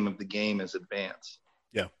name of the game is advance.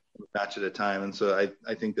 Yeah. Match at a time. And so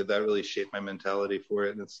I think that really shaped my mentality for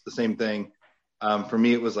it. And it's the same thing. For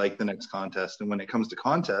me, it was like the next contest. And when it comes to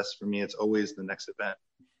contests, for me, it's always the next event.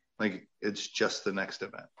 Like, it's just the next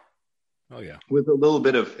event. Oh, yeah. With a little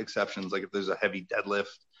bit of exceptions. Like if there's a heavy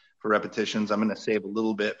deadlift for repetitions, I'm going to save a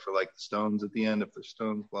little bit for like the stones at the end, if there's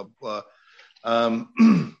stones, blah, blah, blah.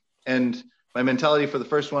 And my mentality for the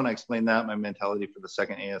first one, I explained that. My mentality for the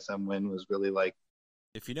second ASM win was really like,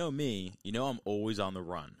 if you know me, you know I'm always on the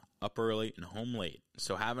run, up early and home late.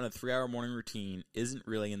 So having a 3-hour morning routine isn't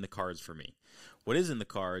really in the cards for me. What is in the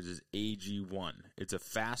cards is AG1. It's a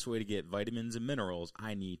fast way to get vitamins and minerals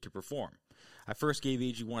I need to perform. I first gave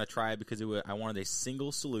AG1 a try because I wanted a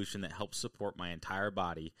single solution that helps support my entire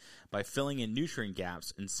body by filling in nutrient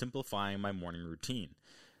gaps and simplifying my morning routine.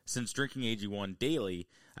 Since drinking AG1 daily,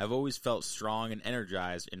 I've always felt strong and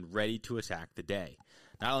energized and ready to attack the day.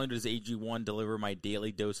 Not only does AG1 deliver my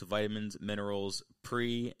daily dose of vitamins, minerals,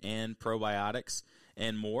 pre- and probiotics,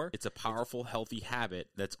 and more, it's a powerful, healthy habit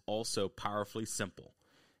that's also powerfully simple.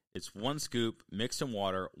 It's 1 scoop mixed in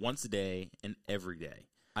water once a day and every day.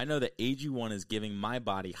 I know that AG1 is giving my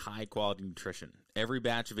body high-quality nutrition. Every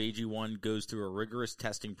batch of AG1 goes through a rigorous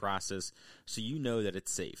testing process, so you know that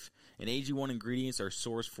it's safe. And AG1 ingredients are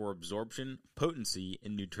sourced for absorption, potency,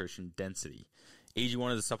 and nutrition density.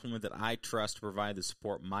 AG1 is a supplement that I trust to provide the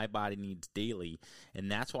support my body needs daily, and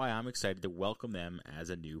that's why I'm excited to welcome them as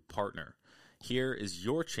a new partner. Here is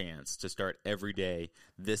your chance to start every day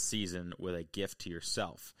this season with a gift to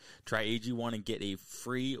yourself. Try AG1 and get a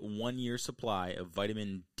free 1-year supply of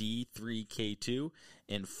vitamin D3K2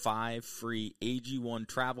 and 5 free AG1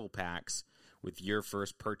 travel packs with your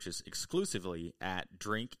first purchase exclusively at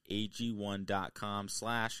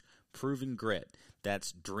drinkag1.com/provengrit.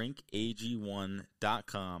 That's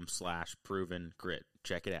drinkag1.com/provengrit.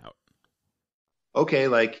 Check it out. Okay,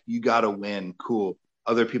 like you got to win. Cool.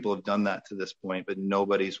 Other people have done that to this point, but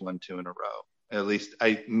nobody's won 2 in a row. At least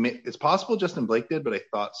it's possible Justin Blake did, but I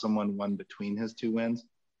thought someone won between his 2 wins.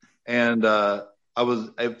 And to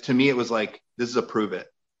me, it was like, this is a prove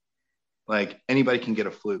it. Like anybody can get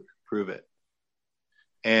a fluke, prove it.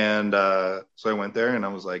 And so I went there and I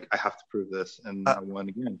was like, I have to prove this. And I won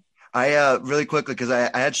again. I really quickly, because I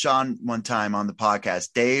had Sean one time on the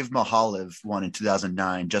podcast. Dave Mahalev won in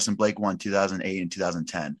 2009. Justin Blake won 2008 and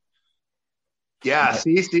 2010. Yeah,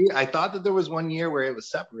 see, I thought that there was 1 year where it was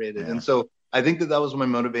separated. Yeah. And so I think that was my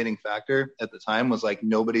motivating factor at the time, was like,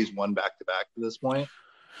 nobody's won back-to-back to this point.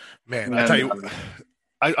 Man, I tell you,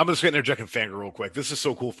 I'm just going to interject and fangirl real quick. This is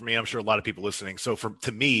so cool for me. I'm sure a lot of people listening. So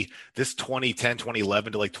to me, this 2010,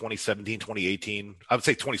 2011 to like 2017, 2018, I would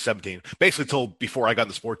say 2017, basically till before I got in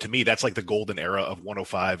the sport, to me, that's like the golden era of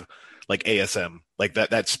 105, like ASM, like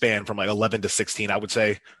that span from like 11 to 16, I would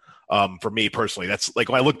say. For me personally, that's like,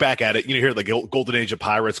 when I look back at it, you know, here, like golden age of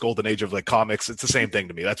pirates, golden age of like comics. It's the same thing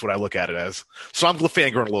to me. That's what I look at it as. So I'm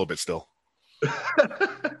fangirling a little bit still.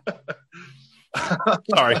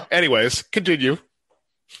 Sorry. Anyways, continue.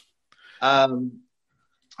 You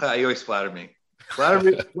always flatter me.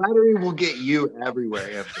 Flattery will get you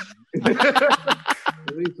everywhere, Anthony.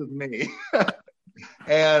 At least with me.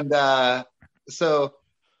 And so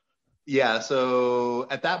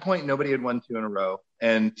at that point, nobody had won 2 in a row.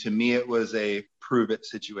 And to me, it was a prove it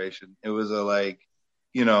situation. It was a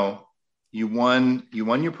you won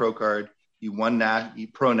your pro card, you won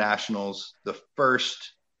pro nationals the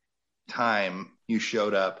first time you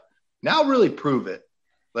showed up. Now really prove it.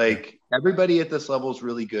 Like, everybody at this level is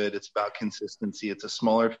really good. It's about consistency. It's a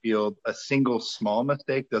smaller field. A single small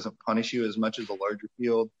mistake doesn't punish you as much as a larger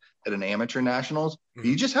field at an amateur nationals. Mm-hmm.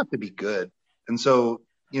 You just have to be good. And so,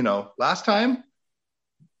 last time,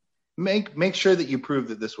 make sure that you prove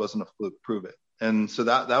that this wasn't a fluke. Prove it. And so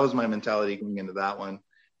that was my mentality going into that one.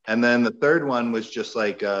 And then the third one was just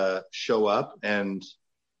like show up. And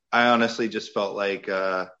I honestly just felt like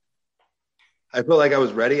I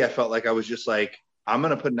was ready. I felt like I was just like, I'm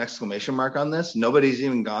going to put an exclamation mark on this. Nobody's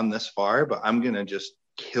even gone this far, but I'm going to just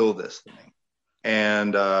kill this thing.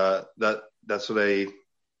 And that's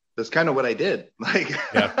kind of what I did. Like,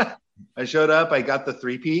 yeah. I showed up, I got the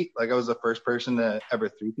three-peat. Like, I was the first person to ever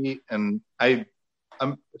three-peat. And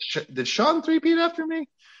did Sean three-peat after me?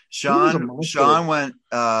 Sean went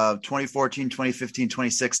 2014, 2015,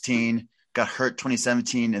 2016, got hurt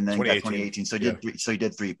 2017, and then got 2018. So he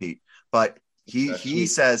did three-peat. But he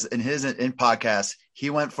says in his podcast, he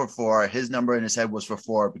went for 4. His number in his head was for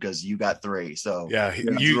 4 because you got 3. So yeah,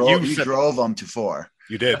 you drove him to 4.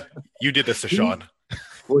 You did. You did this to Sean.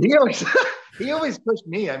 Well, he always pushed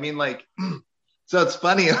me. I mean, like, so it's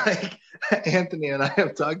funny. Like, Anthony and I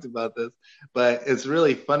have talked about this, but it's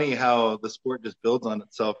really funny how the sport just builds on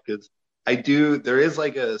itself. Because there is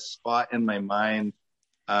like a spot in my mind.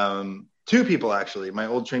 2 people actually. My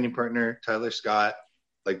old training partner Tyler Scott,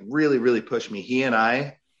 like, really, really pushed me. He and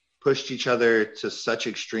I pushed each other to such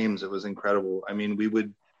extremes. It was incredible. I mean, we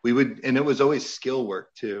would, and it was always skill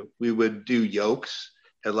work too. We would do yokes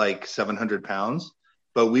at like 700 pounds,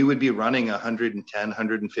 but we would be running 110,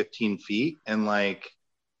 115 feet and like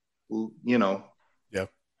 12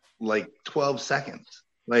 seconds.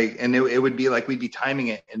 Like, and it would be like, we'd be timing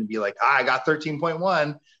it and it'd be like, I got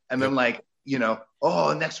 13.1. And then like,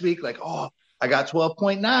 next week, like, I got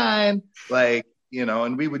 12.9. Like,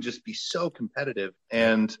 and we would just be so competitive.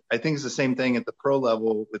 And I think it's the same thing at the pro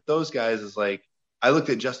level with those guys. Is like, I looked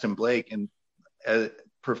at Justin Blake, and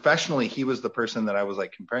professionally, he was the person that I was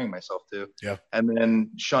like comparing myself to. Yeah. And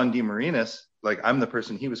then Sean DeMarinis, like, I'm the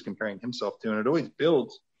person he was comparing himself to. And it always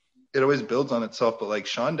builds on itself. But like,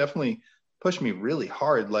 Sean definitely pushed me really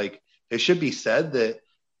hard. Like, it should be said that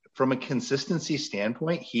from a consistency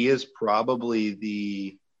standpoint, he is probably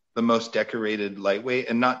the most decorated lightweight,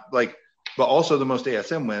 and not like, but also the most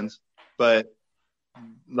ASM wins. But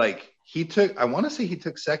like, I want to say he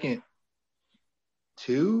took second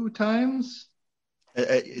 2 times. I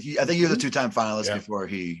think he was a 2-time finalist before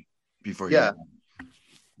he. Yeah.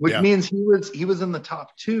 Which means he was in the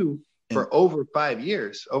top 2 for over 5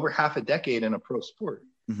 years, over half a decade in a pro sport.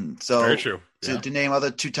 Mm-hmm. So very true. To name other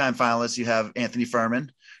 2-time finalists, you have Anthony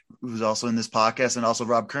Furman, who's also in this podcast, and also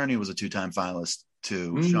Rob Kearney was a 2-time finalist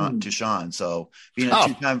to Sean. So being a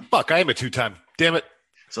 2-time, I am a 2-time. Damn it.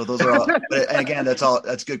 So those are all. But again,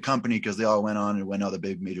 that's good company because they all went on and win other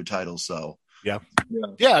big major titles. So yeah.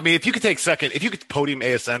 I mean, if you could take second, if you could podium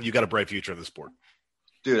ASM, you got a bright future in the sport,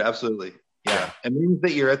 dude. Absolutely. Yeah. It means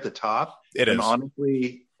that you're at the top. It is.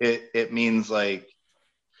 Honestly, it means, like,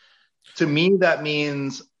 to me, that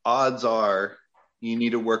means odds are you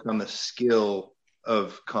need to work on the skill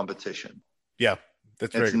of competition. Yeah.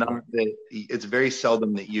 That's very not that it's very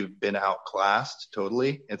seldom that you've been outclassed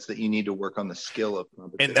totally. It's that you need to work on the skill of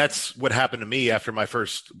competition. And that's what happened to me after my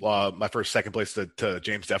first second place to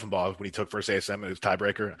James Deffenbaugh when he took first ASM and it was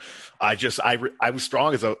tiebreaker. I was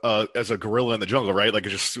strong as a gorilla in the jungle, right? Like,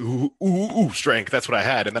 it's just strength. That's what I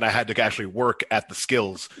had, and then I had to actually work at the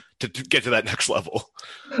skills to get to that next level.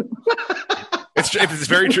 It's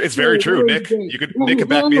very true. It's very true, Nick. Nick can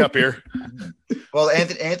back me up here. Well,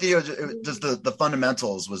 Anthony, just the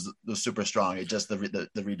fundamentals was super strong. It just the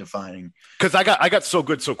redefining. Because I got so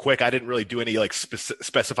good so quick. I didn't really do any like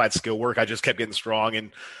specified skill work. I just kept getting strong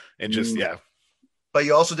and just But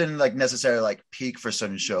you also didn't like necessarily like peak for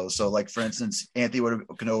certain shows. So like, for instance, Anthony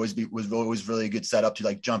was always really a good setup to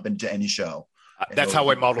like jump into any show. That's how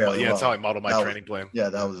I modeled. That's how I modeled my training plan. Yeah,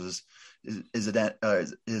 that was his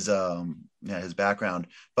background.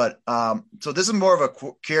 But so this is more of a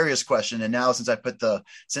curious question. And now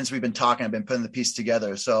since we've been talking, I've been putting the piece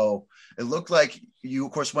together. So it looked like you,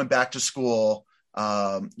 of course, went back to school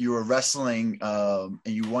you were wrestling, and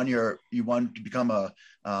you won to become a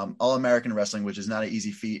All-American wrestling, which is not an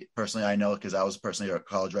easy feat. Personally, I know because I was personally a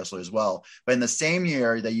college wrestler as well. But in the same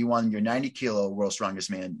year that you won your 90 kilo World's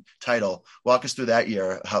Strongest Man title, walk us through that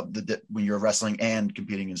year, when you were wrestling and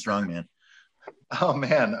competing in strongman. Oh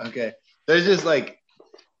man, okay. There's just like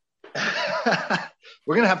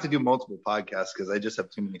we're gonna have to do multiple podcasts because I just have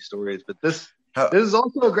too many stories. But this is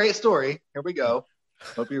also a great story. Here we go.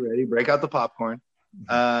 Hope you're ready. Break out the popcorn.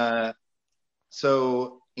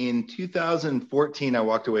 So in 2014, I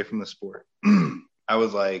walked away from the sport. I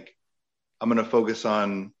was like, I'm going to focus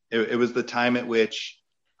on it. It was the time at which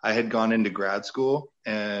I had gone into grad school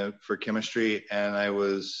for chemistry. And I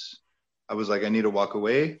was like, I need to walk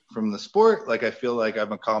away from the sport. Like, I feel like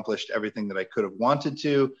I've accomplished everything that I could have wanted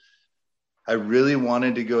to. I really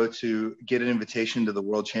wanted to go to get an invitation to the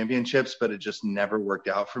World Championships, but it just never worked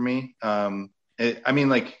out for me. Wait,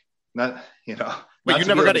 you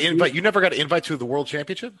never got an invite? You never got an invite to the World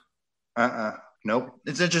Championship? Nope.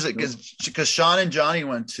 It's interesting because Sean and Johnny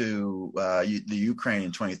went to the Ukraine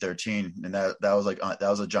in 2013, and that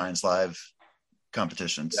was a Giants Live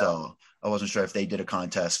competition. Yeah. So I wasn't sure if they did a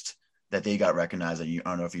contest that they got recognized. And I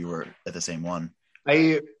don't know if you were at the same one.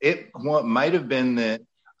 It might have been that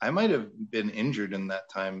I might have been injured in that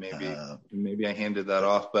time. Maybe I handed that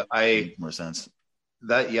off, but more sense.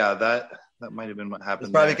 That might have been what happened.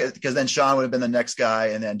 It's probably because then Sean would have been the next guy,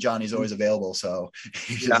 and then Johnny's always available. So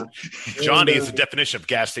Johnny is the definition of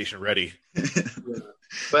gas station ready. Yeah.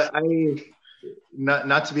 But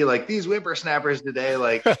not to be like these whippersnappers today,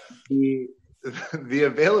 like the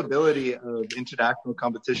availability of international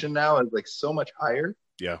competition now is like so much higher.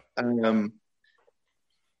 Yeah. Like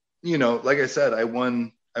I said, I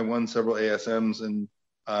won several ASMs, and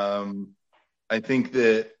I think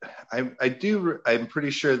that I'm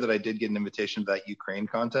pretty sure that I did get an invitation to that Ukraine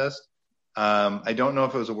contest. I don't know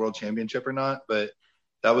if it was a world championship or not, but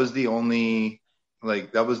that was the only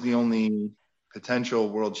potential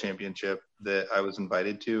world championship that I was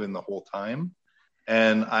invited to in the whole time.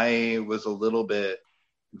 And I was a little bit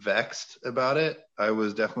vexed about it. I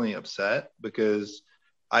was definitely upset because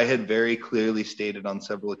I had very clearly stated on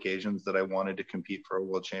several occasions that I wanted to compete for a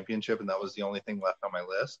world championship, and that was the only thing left on my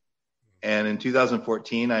list. And in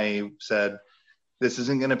 2014, I said, this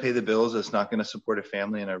isn't going to pay the bills. It's not going to support a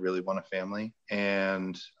family, and I really want a family.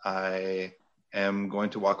 And I am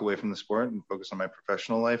going to walk away from the sport and focus on my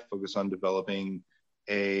professional life, focus on developing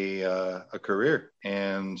a career.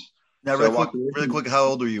 And now, really quick, how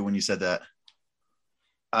old were you when you said that?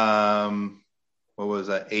 What was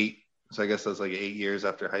that? 8. So I guess that's like 8 years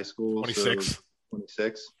after high school. 26. So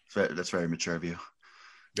 26. That's very mature of you.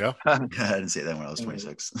 Yeah. I didn't say that when I was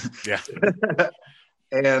 26. Yeah.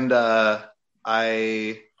 And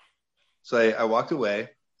I walked away,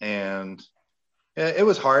 and it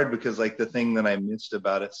was hard because like the thing that I missed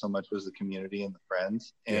about it so much was the community and the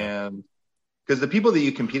friends. Yeah. And because the people that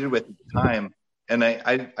you competed with at the time, and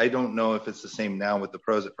I don't know if it's the same now with the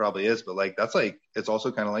pros, it probably is, but like that's like it's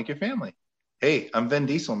also kind of like your family. Hey, I'm Vin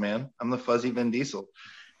Diesel, man. I'm the fuzzy Vin Diesel.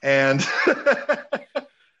 And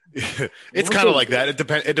it's kind of like that.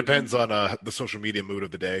 It depends on the social media mood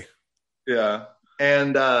of the day. Yeah.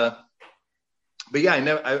 And but yeah,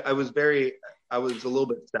 I was a little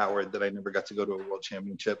bit soured that I never got to go to a world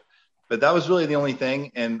championship, but that was really the only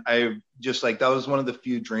thing. And I just like, that was one of the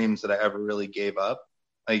few dreams that I ever really gave up.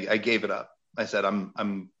 I gave it up. I said,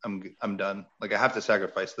 I'm done. Like I have to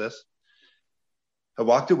sacrifice this. I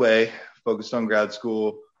walked away, focused on grad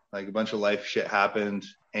school, like a bunch of life shit happened.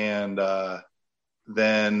 And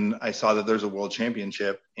then I saw that there's a world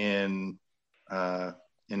championship in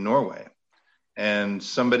Norway. And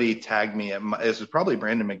somebody tagged me. This was probably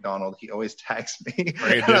Brandon McDonald. He always tags me.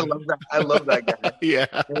 I love that guy. Yeah.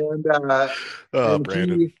 And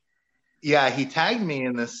Brandon. He tagged me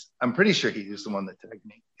in this. I'm pretty sure he was the one that tagged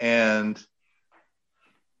me. And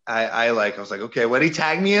I was like, okay, what did he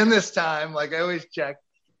tag me in this time? Like I always check.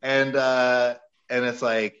 And it's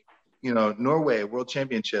like, Norway World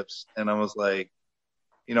Championships. And I was like,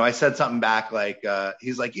 I said something back like,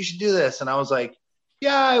 he's like, you should do this. And I was like,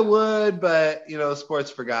 yeah, I would, but sport's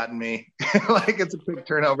forgotten me. Like it's a quick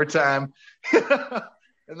turnover time. And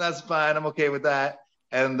that's fine. I'm okay with that.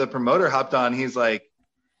 And the promoter hopped on. He's like,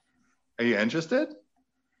 are you interested?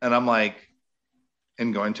 And I'm like,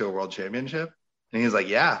 in going to a world championship? And he's like,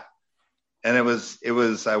 yeah. And it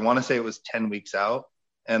was, I want to say it was 10 weeks out.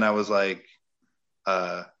 And I was like,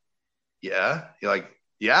 yeah. You're like,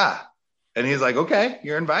 yeah. And he's like, okay,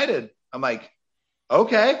 you're invited. I'm like,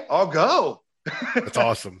 okay, I'll go. That's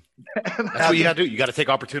awesome. That's what you got to do. You got to take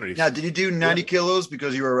opportunities. Now, did you do 90 kilos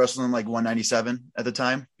because you were wrestling like 197 at the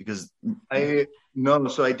time? Because I No,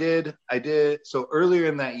 so I did. So earlier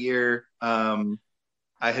in that year, I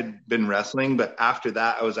had been wrestling, but after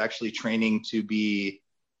that, I was actually training to be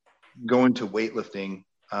going to weightlifting.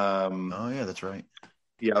 Oh yeah, that's right.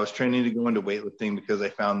 Yeah, I was training to go into weightlifting because I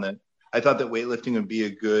thought that weightlifting would be a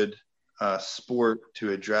good sport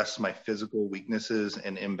to address my physical weaknesses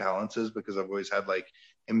and imbalances, because I've always had like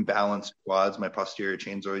imbalanced quads. My posterior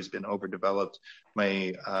chain's always been overdeveloped.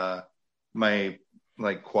 My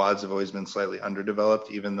like quads have always been slightly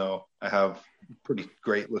underdeveloped, even though I have pretty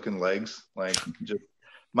great looking legs. Like just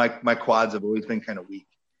my quads have always been kind of weak.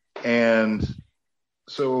 And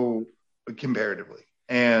so comparatively.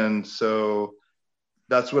 And so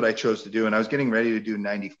that's what I chose to do. And I was getting ready to do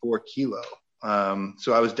 94 kilo.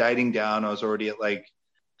 So I was dieting down. I was already at like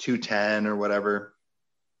 210 or whatever.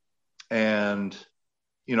 And,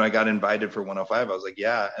 you know, I got invited for 105. I was like,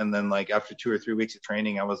 yeah. And then like after 2 or 3 weeks of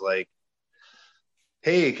training, I was like,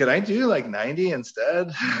 hey, could I do like 90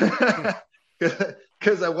 instead?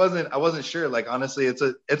 Because I wasn't sure. Like, honestly, it's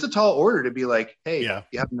a tall order to be like, hey,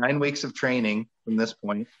 You have 9 weeks of training from this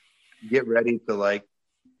point. Get ready to like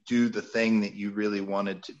do the thing that you really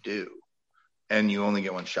wanted to do, and you only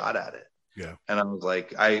get one shot at it. Yeah. And I was like,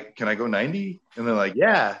 can I go 90? And they're like,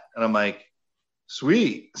 yeah. And I'm like,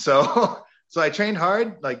 sweet. So I trained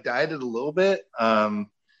hard, like dieted a little bit,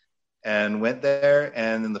 and went there.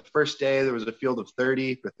 And then the first day there was a field of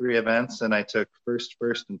 30 for 3 events, and I took first.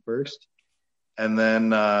 And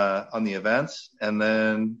then on the events, and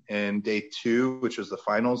then in day 2, which was the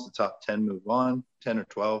finals, the top 10 move on, 10 or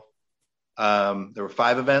 12. There were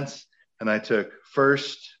 5 events, and I took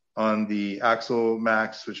first on the Axel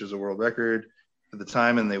Max, which is a world record at the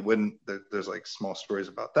time. And there's like small stories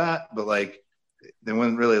about that, but like they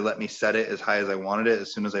wouldn't really let me set it as high as I wanted it.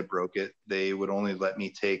 As soon as I broke it, they would only let me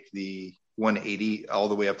take the 180 all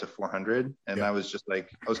the way up to 400. And I was just like,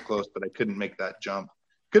 I was close, but I couldn't make that jump.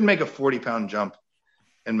 Couldn't make a 40-pound jump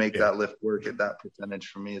and make that lift work at that percentage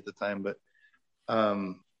for me at the time. But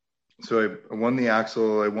so I won the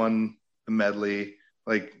Axel, I won the medley.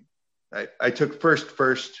 Like I took first,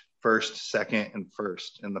 second, and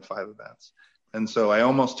first in the 5 events. And so I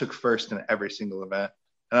almost took first in every single event.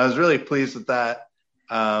 And I was really pleased with that.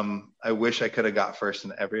 I wish I could have got first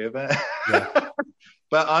in every event. Yeah.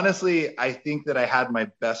 But honestly, I think that I had my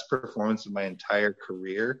best performance of my entire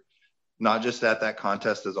career, not just at that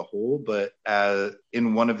contest as a whole, but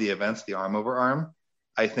in one of the events, the arm over arm.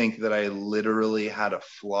 I think that I literally had a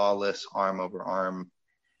flawless arm over arm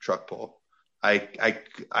truck pull. I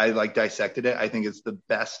like dissected it. I think it's the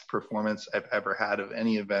best performance I've ever had of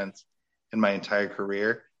any event in my entire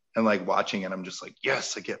career. And like watching it, I'm just like,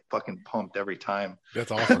 yes, I get fucking pumped every time.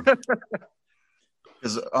 That's awesome.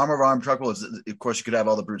 Because arm over arm truck pull is, of course, you could have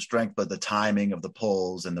all the brute strength, but the timing of the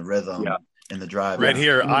pulls and the rhythm and the drive. Right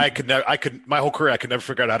here, I could my whole career, I could never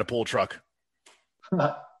figure out how to pull a truck.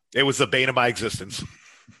 It was the bane of my existence.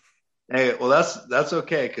 Hey, well, that's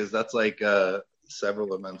okay, because that's like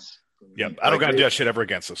several events. Yeah, I don't got to do that shit ever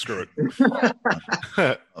again, so screw it.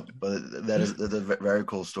 But that's a very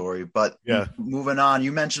cool story. But moving on,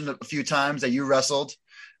 you mentioned a few times that you wrestled.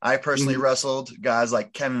 I personally wrestled. Guys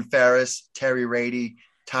like Kevin Ferris, Terry Rady,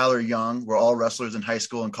 Tyler Young were all wrestlers in high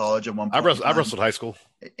school and college at one point. I wrestled high school.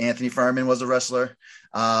 Anthony Furman was a wrestler.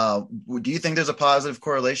 Do you think there's a positive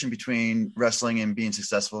correlation between wrestling and being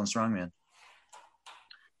successful in strongman?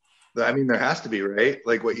 I mean, there has to be, right?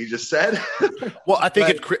 Like what you just said. Well, I think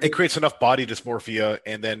it creates enough body dysmorphia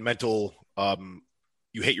and then mental.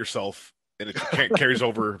 You hate yourself, and it carries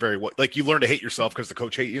over very well. Like you learn to hate yourself because the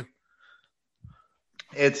coach hate you.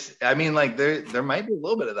 I mean, like there might be a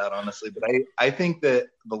little bit of that, honestly, but I think that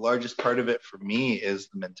the largest part of it for me is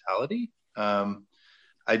the mentality.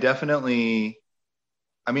 I definitely,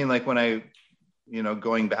 I mean, like when I,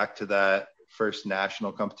 going back to that first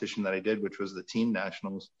national competition that I did, which was the teen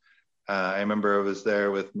nationals. I remember I was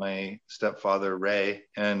there with my stepfather, Ray,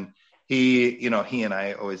 and he and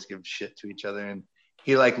I always give shit to each other. And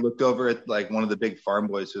he like looked over at like one of the big farm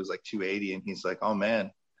boys who was like 280. And he's like, oh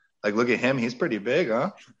man, like, look at him. He's pretty big,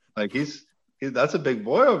 huh? Like that's a big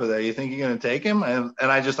boy over there. You think you're going to take him? And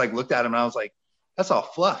I just like looked at him and I was like, that's all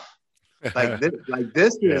fluff. Like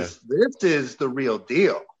this is the real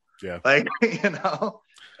deal. Yeah. Like, and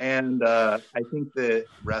I think that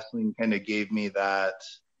wrestling kind of gave me that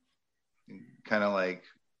kind of like,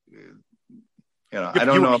 I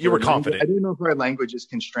don't know if you were confident. I don't know if our language is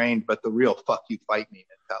constrained, but the real fuck you fight me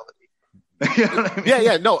mentality. You know what I mean?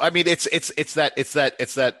 Yeah. No, I mean, it's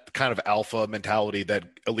that kind of alpha mentality that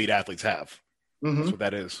elite athletes have. Mm-hmm. That's what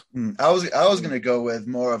that is. I was going to go with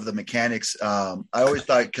more of the mechanics. I always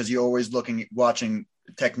thought, because you're always watching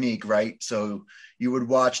technique, right? So you would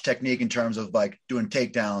watch technique in terms of like doing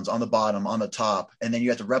takedowns on the bottom, on the top, and then you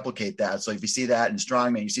have to replicate that. So if you see that in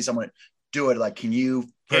strongman, you see someone do it, like, can you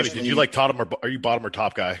Andy, did you like bottom, or are you bottom or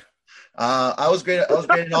top guy? I was great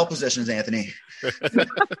in all positions, Anthony.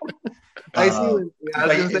 I see.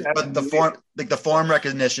 But the form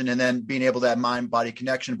recognition, and then being able to have mind-body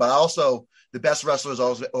connection. But also, the best wrestlers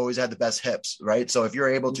always had the best hips, right? So if you're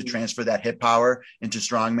able to transfer that hip power into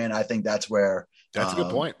strongman, I think that's where. That's a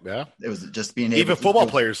good point. Yeah, it was just being able. Even football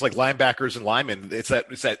players like linebackers and linemen, it's that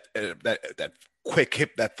quick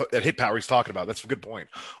hip, that hip power he's talking about. That's a good point.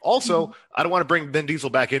 Also, I don't want to bring Vin Diesel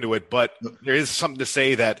back into it, but there is something to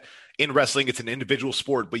say that in wrestling, it's an individual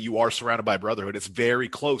sport, but you are surrounded by brotherhood. It's very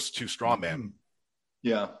close to strongman.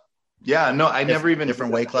 Yeah. No, I never even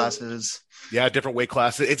different weight classes. Yeah, different weight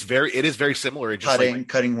classes. It is very similar. It's just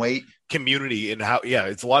cutting weight, community, and how. Yeah,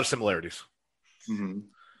 it's a lot of similarities. Mm-hmm.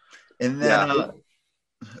 And then,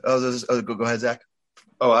 go ahead, Zach.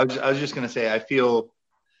 Oh, I was just gonna say, I feel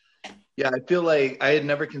like I had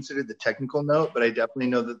never considered the technical note, but I definitely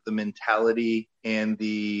know that the mentality and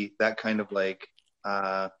that kind of like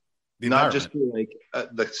not just like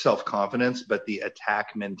the self-confidence, but the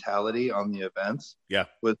attack mentality on the events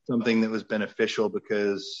was something that was beneficial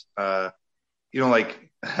because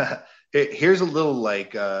like here's a little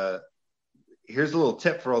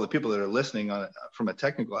tip for all the people that are listening from a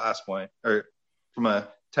technical aspect, or from a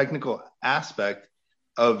technical aspect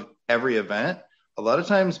of every event. A lot of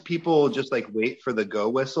times people just like wait for the go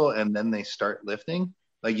whistle and then they start lifting.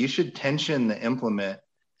 Like, you should tension the implement.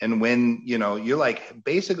 And when, you're like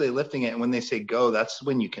basically lifting it, and when they say go, that's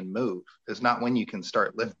when you can move. It's not when you can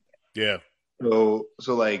start lifting it. Yeah. So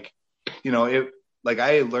like,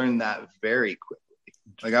 I learned that very quickly.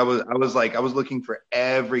 Like I was looking for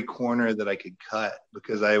every corner that I could cut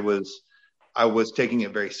because I was taking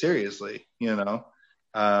it very seriously, and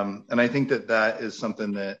I think that is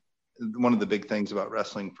something that one of the big things about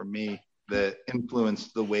wrestling for me that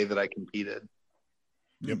influenced the way that I competed.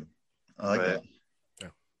 Yep. I like that.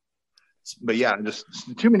 But yeah, just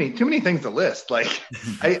too many things to list. Like,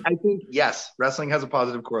 I think, yes, wrestling has a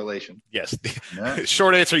positive correlation. Yes. Yeah.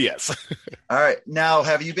 Short answer, yes. All right. Now,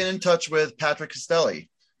 have you been in touch with Patrick Castelli?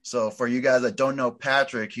 So for you guys that don't know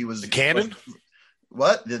Patrick, he was the Cannon.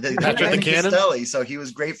 What? Patrick the Cannon? Castelli. So he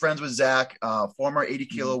was great friends with Zack, former 80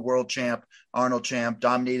 kilo world champ, Arnold champ,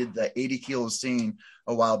 dominated the 80 kilo scene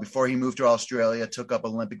a while before he moved to Australia, took up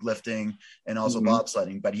Olympic lifting and also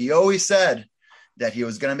bobsledding. But he always said that he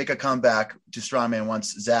was going to make a comeback to strongman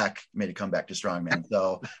once Zack made a comeback to strongman.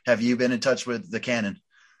 So have you been in touch with the Cannon?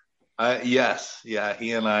 Yes. Yeah.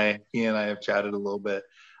 He and I have chatted a little bit.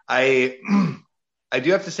 I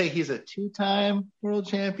do have to say he's a two-time world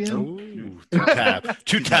champion. Ooh,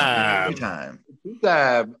 two-time.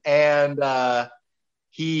 And I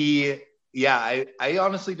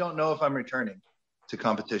honestly don't know if I'm returning to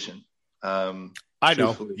competition. I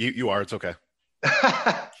know you are. It's okay.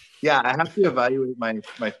 Yeah, I have to evaluate my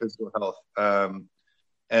physical health.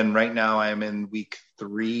 And right now I'm in week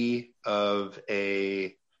 3 of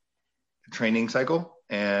a training cycle.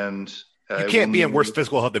 And you can't be in worse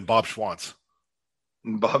physical health than Bob Schwantz.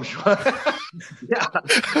 Yeah.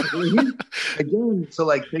 Again, so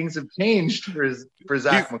like things have changed for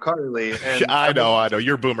Zack McCarley. And I know.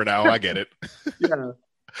 You're a boomer now. I get it. Yeah.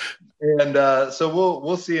 And so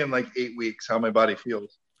we'll see in like 8 weeks how my body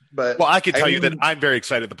feels. But I can tell you that I'm very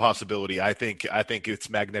excited at the possibility. I think it's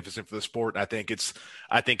magnificent for the sport. I think it's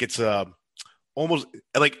almost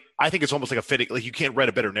like a fitting, like, you can't write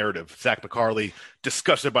a better narrative. Zack McCarley,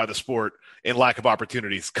 disgusted by the sport and lack of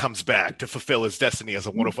opportunities, comes back to fulfill his destiny as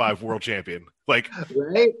a 105 world champion. Like,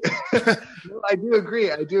 right? No, I do agree.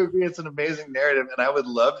 It's an amazing narrative, and I would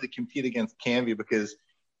love to compete against Canby because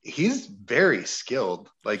he's very skilled.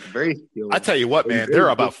 I tell you what, man,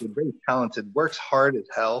 very talented, works hard as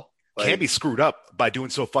hell. Canby screwed up by doing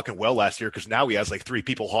so fucking well last year because now he has like 3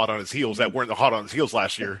 people hot on his heels that weren't hot on his heels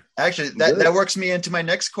last year. Actually, that works me into my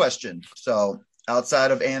next question. So outside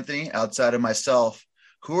of Anthony, outside of myself,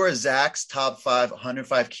 who are Zack's top 5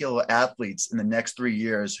 105 kilo athletes in the next 3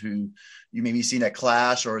 years who you may be seeing at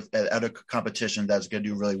Clash or at other competition that's going to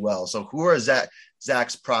do really well? So who are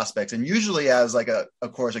Zack's prospects? And usually as like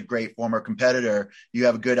of course, a great former competitor, you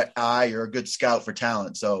have a good eye, you're a good scout for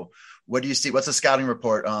talent. So what do you see? What's the scouting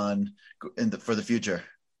report for the future?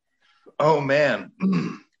 Oh man.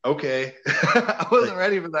 Okay. I wasn't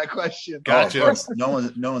ready for that question. Gotcha. No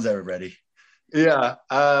one's ever ready. Yeah.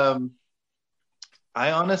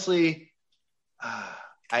 I honestly,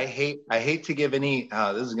 I hate to give any,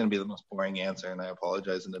 this is going to be the most boring answer and I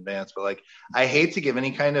apologize in advance, but like, I hate to give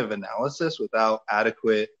any kind of analysis without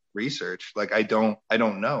adequate research. Like I don't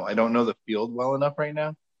know. I don't know the field well enough right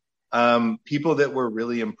now. People that were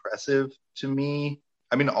really impressive to me.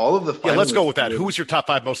 I mean, all of the finalists. Yeah, let's go with that. Who was your top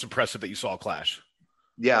 5 most impressive that you saw clash?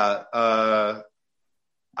 Yeah,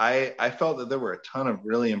 I felt that there were a ton of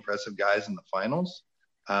really impressive guys in the finals.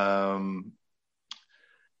 I'm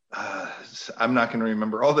not going to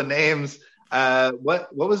remember all the names.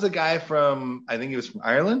 What was the guy from? I think he was from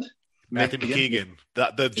Ireland. Matthew McKeegan,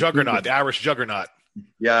 the juggernaut, the Irish juggernaut.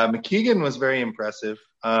 Yeah, McKeegan was very impressive.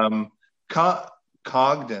 Cogden.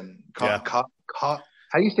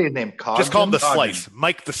 How do you say his name? Cogden? Just call him the Cogden. Slice.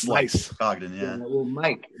 Mike the Slice. Cogden, yeah. Well,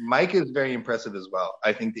 Mike is very impressive as well.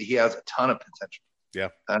 I think that he has a ton of potential. Yeah.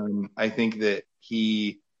 I think that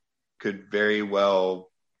he could very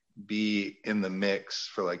well be in the mix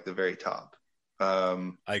for like the very top.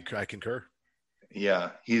 I concur. Yeah,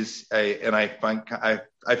 I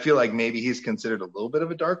feel like maybe he's considered a little bit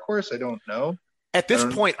of a dark horse. I don't know. At this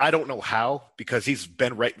point, I don't know how, because he's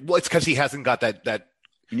been right. Well, it's because he hasn't got that.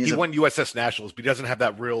 He won USS Nationals, but he doesn't have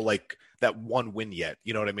that real that one win yet.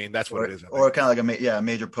 You know what I mean? That's what it is. Or kind of like a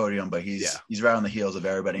major podium, but he's right on the heels of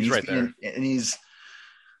everybody. He's right there, and he's.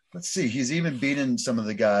 Let's see. He's even beaten some of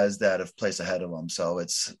the guys that have placed ahead of him. So I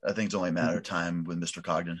think it's only a matter of time with Mr.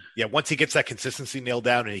 Cogden. Yeah, once he gets that consistency nailed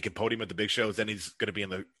down and he can podium at the big shows, then he's going to be in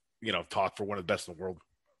the talk for one of the best in the world.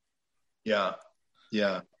 Yeah,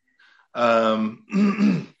 yeah. Well,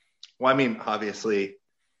 I mean, obviously,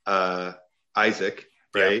 Isaac,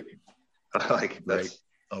 right? Yeah. Like that's right.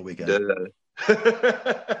 All weekend.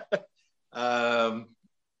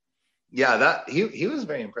 Yeah, that he was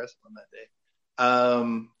very impressive on that day.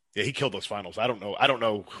 Yeah, he killed those finals. I don't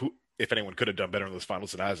know if anyone could have done better in those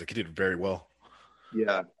finals than Isaac. He did very well.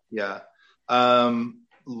 Yeah.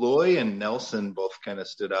 Loy and Nelson both kind of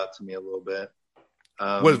stood out to me a little bit.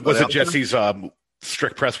 Was it Jesse's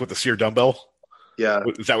strict press with the sear dumbbell? Yeah.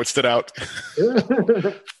 Is that what stood out?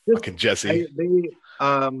 Fucking Jesse.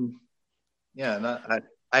 I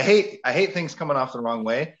hate things coming off the wrong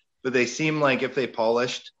way, but they seem like if they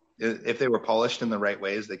were polished in the right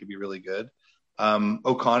ways, they could be really good.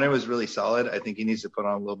 O'Connor was really solid. I think he needs to put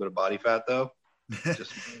on a little bit of body fat though.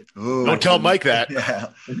 Ooh, don't tell Mike that. Yeah.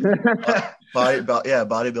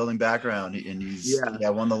 Bodybuilding background, and he's one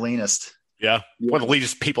of the leanest. Yeah, one of the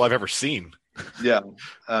leanest people I've ever seen. Yeah,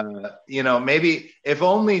 maybe if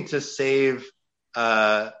only to save,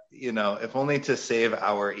 our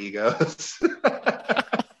egos.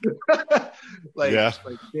 Like,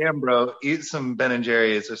 damn, bro, eat some Ben and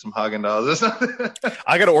Jerry's or some Haagen-Dazs or something.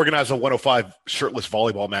 I got to organize a 105 shirtless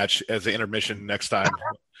volleyball match as the intermission next time.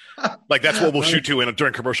 Like that's what we'll shoot to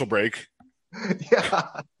during commercial break. Yeah.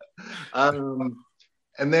 And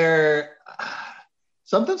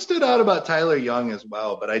something stood out about Tyler Young as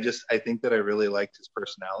well, but I think that I really liked his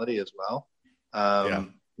personality as well.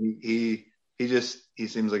 He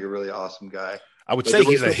seems like a really awesome guy. I would say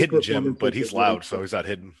he's a hidden gem, but he's loud, so he's not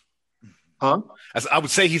hidden. Huh? I would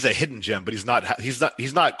say he's a hidden gem, but he's not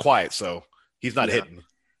quiet, so he's not hidden.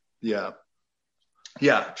 Yeah.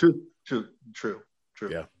 Yeah. True.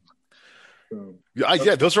 Yeah.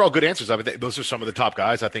 Yeah, those are all good answers. I mean, those are some of the top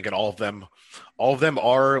guys. I think, and all of them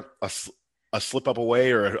are a slip up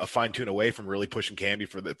away or a fine tune away from really pushing Camby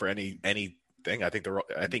for anything. I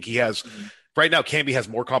think he has right now. Camby has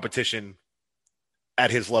more competition at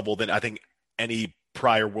his level than I think any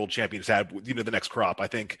prior world champions had. The next crop. I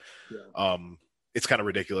think it's kind of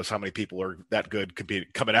ridiculous how many people are that good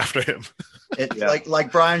coming after him.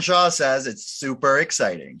 Like Brian Shaw says, it's super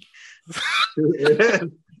exciting.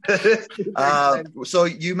 So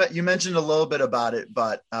you mentioned a little bit about it,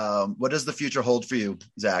 but what does the future hold for you,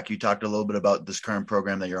 Zach? You talked a little bit about this current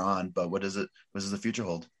program that you're on, but what does the future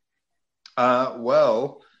hold?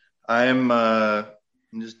 Well, I'm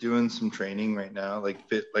just doing some training right now, like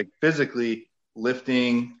physically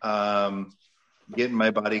lifting, getting my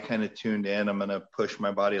body kind of tuned in. I'm going to push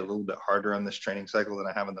my body a little bit harder on this training cycle than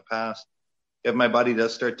I have in the past. If my body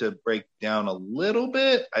does start to break down a little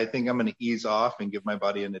bit, I think I'm going to ease off and give my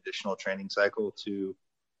body an additional training cycle to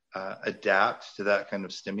adapt to that kind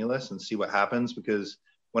of stimulus and see what happens. Because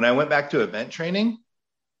when I went back to event training,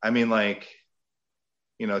 I mean,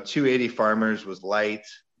 280 farmers was light.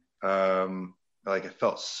 It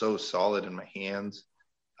felt so solid in my hands.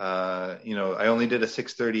 I only did a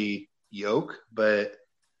 630 yoke, but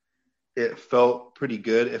it felt pretty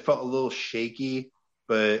good. It felt a little shaky,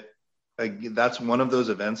 but that's one of those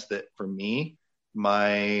events that for me,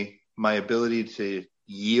 my ability to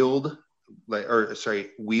wield the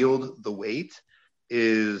weight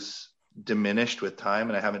is diminished with time.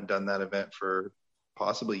 And I haven't done that event for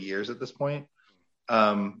possibly years at this point.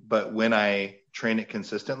 But when I train it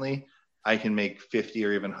consistently, I can make 50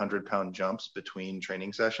 or even 100-pound jumps between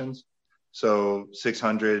training sessions. So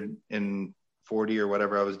 640 or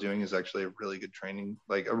whatever I was doing is actually a really good training,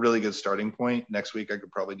 like a really good starting point. Next week, I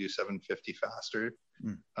could probably do 750 faster.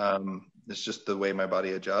 It's just the way my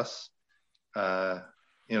body adjusts.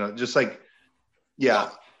 Just like, yeah.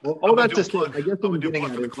 Well, all that to say, I guess what I'm getting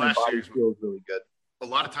at is my body feels really good. A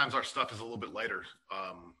lot of times our stuff is a little bit lighter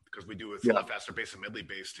because we do it a lot faster base and medley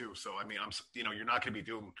base too. So, I mean, you're not going to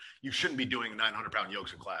be you shouldn't be doing 900-pound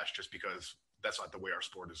yokes in Clash just because that's not the way our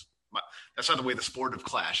sport is. That's not the way the sport of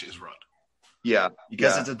Clash is run. Yeah.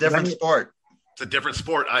 Because it's a different sport. It's a different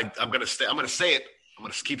sport. I'm going to say it. I'm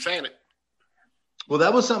going to keep saying it. Well,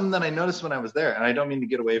 that was something that I noticed when I was there, and I don't mean to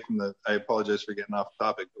get away from I apologize for getting off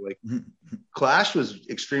topic, but like Clash was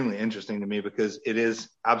extremely interesting to me because it is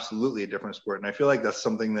absolutely a different sport. And I feel like that's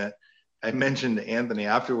something that I mentioned to Anthony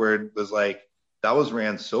afterward was like, that was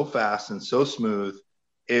ran so fast and so smooth.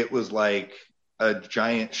 It was like a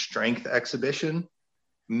giant strength exhibition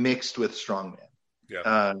mixed with strongman.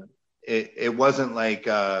 Yeah. It wasn't like,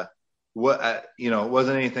 it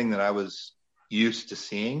wasn't anything that I was used to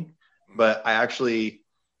seeing. But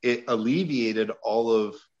it alleviated all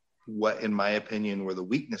of what, in my opinion, were the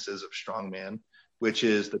weaknesses of strongman, which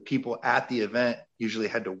is the people at the event usually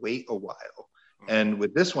had to wait a while. And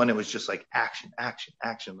with this one, it was just like action, action,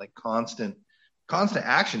 action, like constant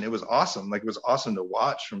action. It was awesome. Like, it was awesome to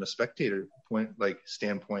watch from a spectator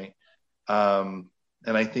standpoint. And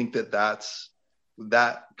I think that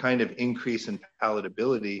kind of increase in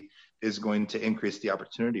palatability is going to increase the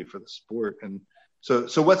opportunity for the sport. And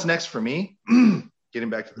so what's next for me?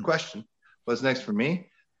 Getting back to the question, what's next for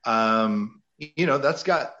me? That's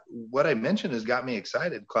got what I mentioned has got me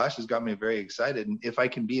excited. Clash has got me very excited. And if I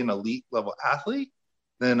can be an elite level athlete,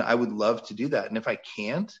 then I would love to do that. And if I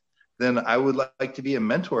can't, then I would like to be a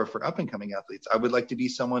mentor for up and coming athletes. I would like to be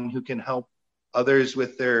someone who can help others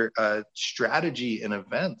with their strategy in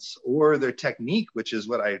events or their technique, which is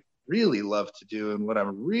what I really love to do and what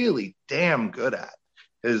I'm really damn good at.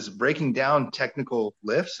 Is breaking down technical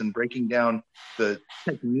lifts and breaking down the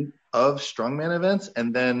technique of strongman events,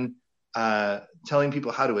 and then telling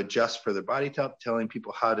people how to adjust for their body type, telling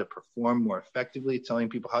people how to perform more effectively, telling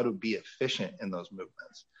people how to be efficient in those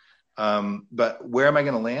movements. But where am I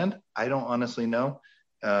going to land? I don't honestly know.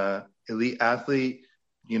 Elite athlete,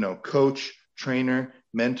 coach, trainer,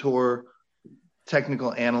 mentor,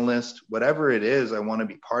 technical analyst, whatever it is, I want to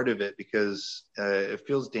be part of it because it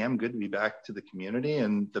feels damn good to be back to the community,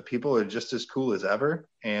 and the people are just as cool as ever.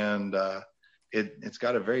 And it's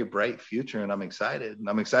got a very bright future, and I'm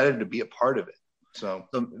excited to be a part of it. So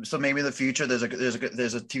maybe in the future there's a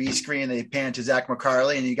TV screen, they pan to Zack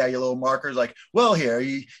McCarley, and you got your little markers like, well, here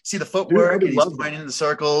you see the footwork, and he's pointing in the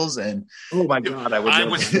circles, and oh my god, I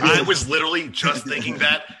was literally just thinking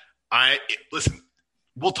that. Listen,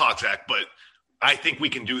 we'll talk, Zach, but I think we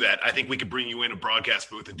can do that. I think we could bring you in a broadcast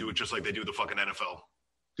booth and do it just like they do the fucking NFL.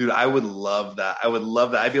 Dude, I would love that.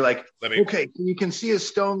 I'd be like, okay, so you can see his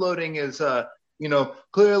stone loading is,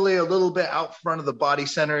 clearly a little bit out front of the body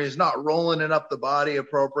center. He's not rolling it up the body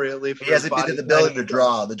appropriately. He has the ability to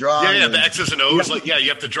draw. The draw. Yeah, the X's and O's. Yeah. You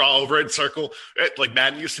have to draw over it, circle, like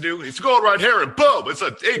Madden used to do. He's going right here, and boom,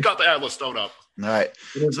 he got the Atlas stone up. All right.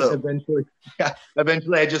 So eventually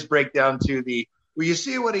I just break down to the, well, you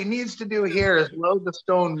see what he needs to do here is load the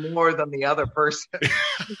stone more than the other person.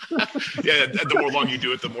 Yeah, the more long you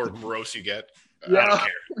do it, the more morose you get. Yeah. I don't care.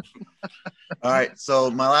 All right, so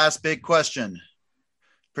my last big question.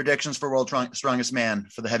 Predictions for World Strongest Man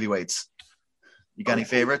for the heavyweights. You got any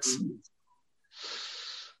favorites?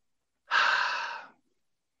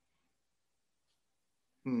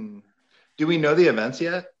 Do we know the events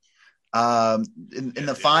yet? In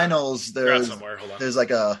the finals, there's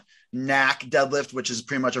like a knack deadlift, which is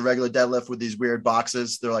pretty much a regular deadlift with these weird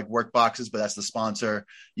boxes. They're like work boxes, but that's the sponsor.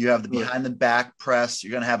 You have the behind the back press.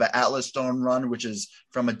 You're going to have an Atlas stone run, which is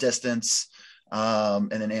from a distance. And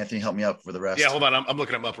then Anthony, help me out for the rest. Yeah, hold on. I'm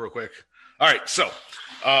looking them up real quick. All right. So,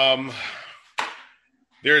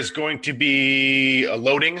 there's going to be a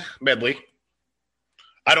loading medley.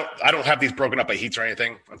 I don't have these broken up by heats or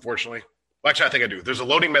anything, unfortunately. Well, actually, I think I do. There's a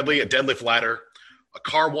loading medley, a deadlift ladder, a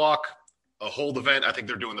car walk, a hold event. I think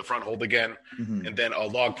they're doing the front hold again, and then a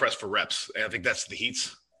log press for reps. And I think that's the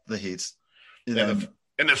heats. The heats. And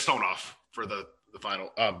then stone off for the final.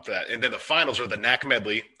 That, and then the finals are the knack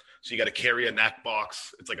medley. So you got to carry a knack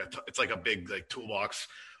box. It's like a big like toolbox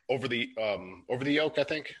over the yoke, I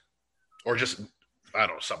think, or just I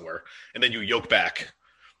don't know, somewhere. And then you yoke back.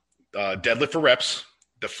 Deadlift for reps.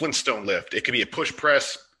 The Flintstone lift. It could be a push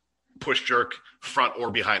press, push jerk, front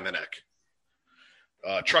or behind the neck.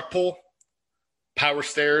 Truck pull, power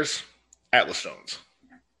stairs, Atlas stones.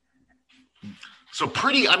 So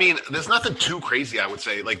pretty. I mean, there's nothing too crazy. I would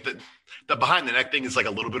say like the behind the neck thing is like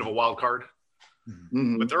a little bit of a wild card,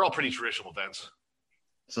 but they're all pretty traditional events.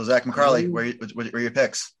 So Zack McCarley, where are your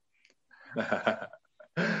picks? I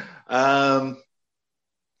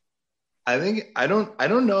think I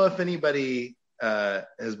don't know if anybody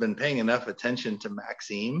has been paying enough attention to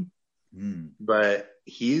Maxime, but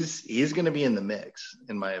he's going to be in the mix,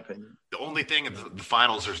 in my opinion. The only thing in the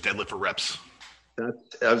finals is deadlift for reps.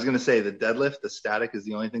 I was going to say the deadlift, the static is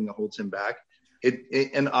the only thing that holds him back.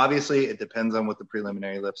 And obviously it depends on what the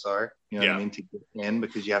preliminary lifts are, you know what I mean, to get in,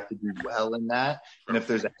 because you have to do well in that. And if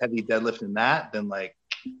there's a heavy deadlift in that, then like,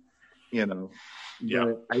 you know,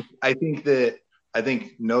 I think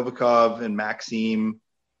Novikov and Maxime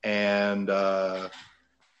and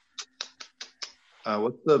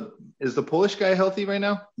is the Polish guy healthy right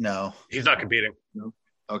now? No, he's not competing. No.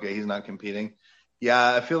 Okay. He's not competing.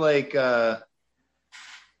 Yeah. I feel like,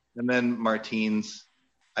 and then Martins,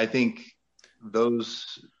 I think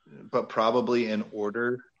those, but probably in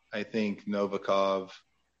order. I think Novikov,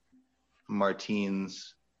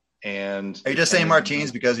 Martins, and are you just saying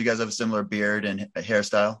Martins because you guys have a similar beard and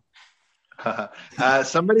hairstyle?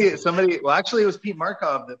 Somebody. Well, actually, it was Pete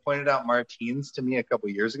Markov that pointed out Martins to me a couple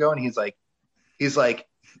years ago, and he's like,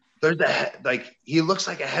 there's he looks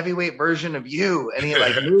like a heavyweight version of you, and he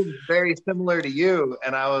like moves very similar to you.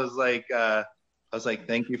 And I was like,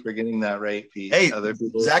 thank you for getting that right, Pete. Hey,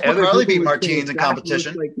 Zack McCarley beat Martins in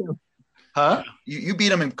competition. Like huh? You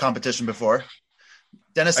beat him in competition before.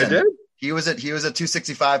 Denison. I did? He was a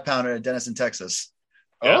 265 pounder at Denison, Texas.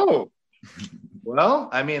 Oh. Well,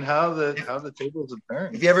 I mean, how the tables have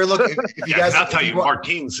turned. If you ever look, if you guys, I'll tell you,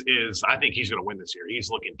 Martins is. I think he's going to win this year.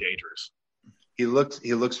 He's looking dangerous. He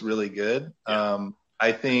looks really good. Yeah.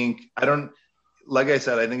 I think like I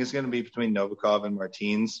said, I think it's going to be between Novikov and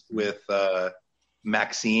Martins, with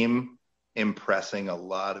Maxime impressing a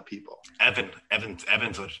lot of people. Evans.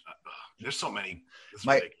 There's so many. It's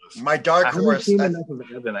ridiculous. My dark horse. I haven't seen enough of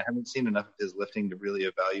Evan. I haven't seen enough of his lifting to really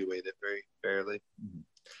evaluate it very fairly.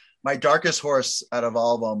 My darkest horse out of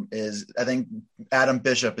all of them is, I think Adam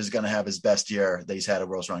Bishop is going to have his best year that he's had at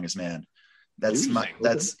World's Strongest Man. I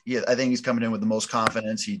think he's coming in with the most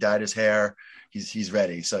confidence. He dyed his hair. He's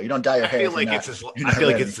ready. So you don't dye your hair.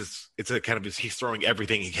 It's a kind of he's throwing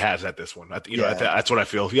everything he has at this one. That's what I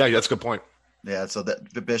feel. Yeah, that's a good point. Yeah, so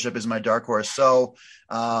the Bishop is my dark horse. So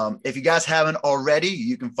if you guys haven't already,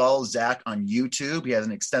 you can follow Zack on YouTube. He has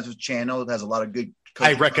an extensive channel that has a lot of good.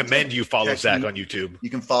 I recommend you follow Zack on YouTube. You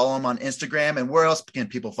can follow him on Instagram. And where else can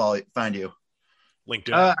people find you?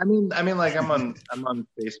 LinkedIn. I mean, like I'm on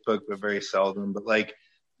Facebook, but very seldom. But like,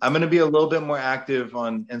 I'm going to be a little bit more active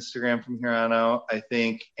on Instagram from here on out, I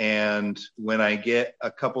think. And when I get a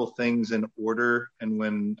couple things in order, and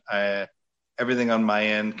when everything on my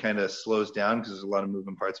end kind of slows down, because there's a lot of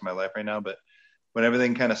moving parts in my life right now, but when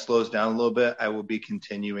everything kind of slows down a little bit, I will be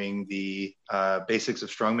continuing the Basics of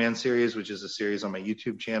Strongman series, which is a series on my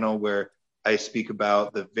YouTube channel where I speak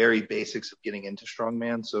about the very basics of getting into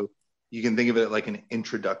Strongman. So you can think of it like an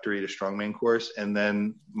introductory to Strongman course. And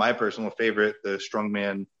then my personal favorite, the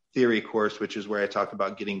Strongman theory course, which is where I talk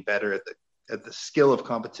about getting better at the skill of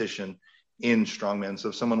competition in Strongman. So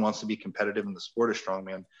if someone wants to be competitive in the sport of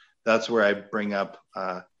Strongman, that's where I bring up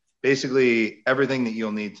basically everything that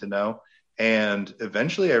you'll need to know. And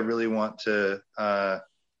eventually I really want to,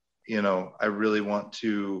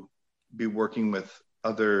 be working with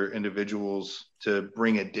other individuals to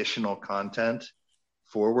bring additional content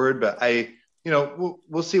forward. But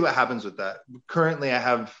we'll see what happens with that. Currently I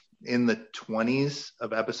have in the 20s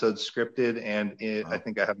of episodes scripted, and I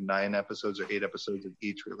think I have 9 episodes or 8 episodes of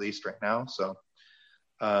each released right now. So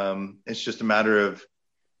it's just a matter of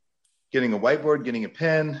getting a whiteboard, getting a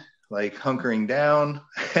pen, like hunkering down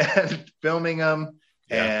and filming them,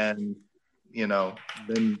 and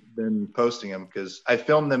then posting them, because I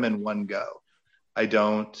film them in one go. I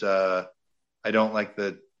don't like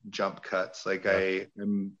the jump cuts. Like I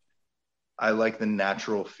like the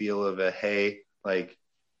natural feel of like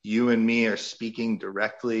you and me are speaking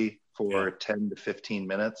directly for 10 to 15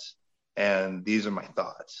 minutes, and these are my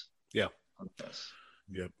thoughts. Yeah. On this.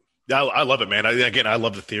 Yep. I love it, man. I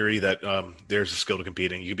love the theory that there's a skill to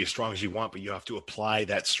competing. You can be as strong as you want, but you have to apply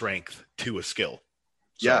that strength to a skill.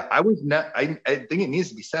 So, yeah, I was I think it needs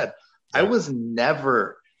to be said. Yeah. I was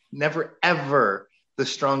never, ever the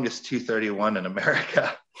strongest 231 in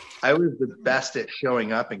America. I was the best at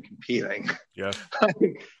showing up and competing. Yeah,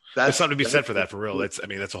 there's something to be said for that, for real. That's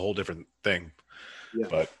a whole different thing. Yeah.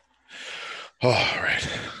 But all right,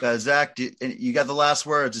 Zack, you got the last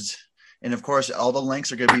words. And of course, all the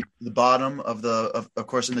links are going to be at the bottom of of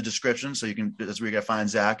course, in the description. So that's where you got to find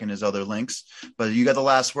Zack and his other links. But you got the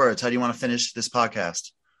last words. How do you want to finish this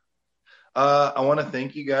podcast? I want to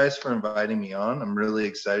thank you guys for inviting me on. I'm really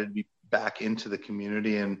excited to be back into the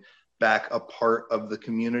community and back a part of the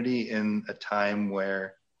community in a time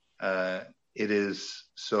where it is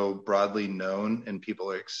so broadly known and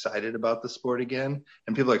people are excited about the sport again,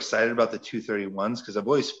 and people are excited about the 231s, because I've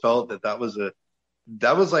always felt that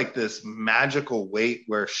was like this magical weight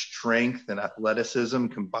where strength and athleticism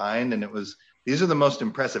combined, and these are the most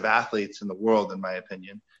impressive athletes in the world, in my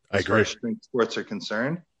opinion, as far as strength sports are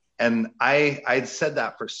concerned. And I'd said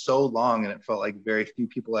that for so long, and it felt like very few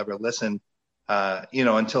people ever listened,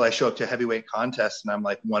 until I show up to heavyweight contests and I'm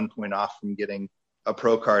like 1 point off from getting a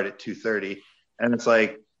pro card at 230. And it's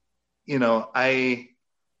like,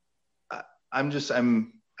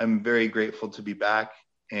 I'm very grateful to be back,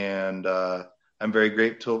 and I'm very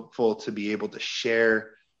grateful to be able to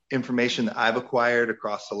share information that I've acquired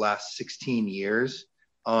across the last 16 years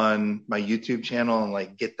on my YouTube channel and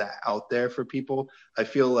like get that out there for people. I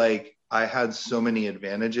feel like I had so many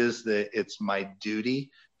advantages that it's my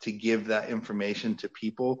duty to give that information to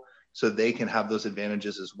people so they can have those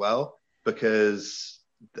advantages as well, because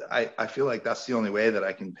I feel like that's the only way that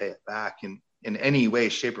I can pay it back in any way,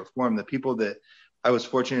 shape, or form. The people that I was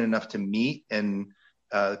fortunate enough to meet, and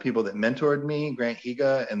the people that mentored me, Grant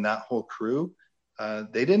Higa and that whole crew,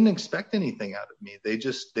 they didn't expect anything out of me.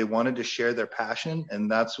 They wanted to share their passion.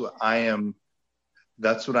 And that's what I'm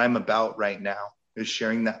about right now, is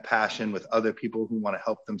sharing that passion with other people who want to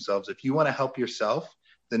help themselves. If you want to help yourself,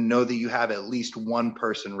 then know that you have at least one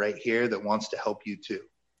person right here that wants to help you too.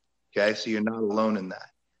 Okay. So you're not alone in that.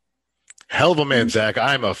 Hell of a man, Zack.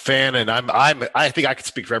 I'm a fan, and I think I could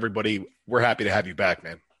speak for everybody. We're happy to have you back,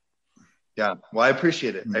 man. Yeah, well, I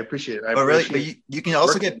appreciate it. You can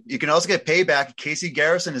also get payback. Casey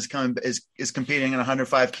Garrison is competing in a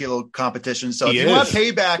 105 kilo competition. So if you want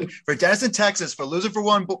payback for Denison, Texas, for losing for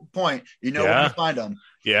 1 point, where to find them.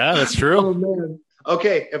 Yeah, that's true. Oh, man.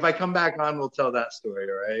 Okay, if I come back on, we'll tell that story.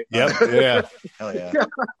 All right. Yep. Yeah. Hell yeah.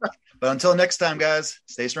 But until next time, guys,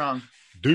 stay strong.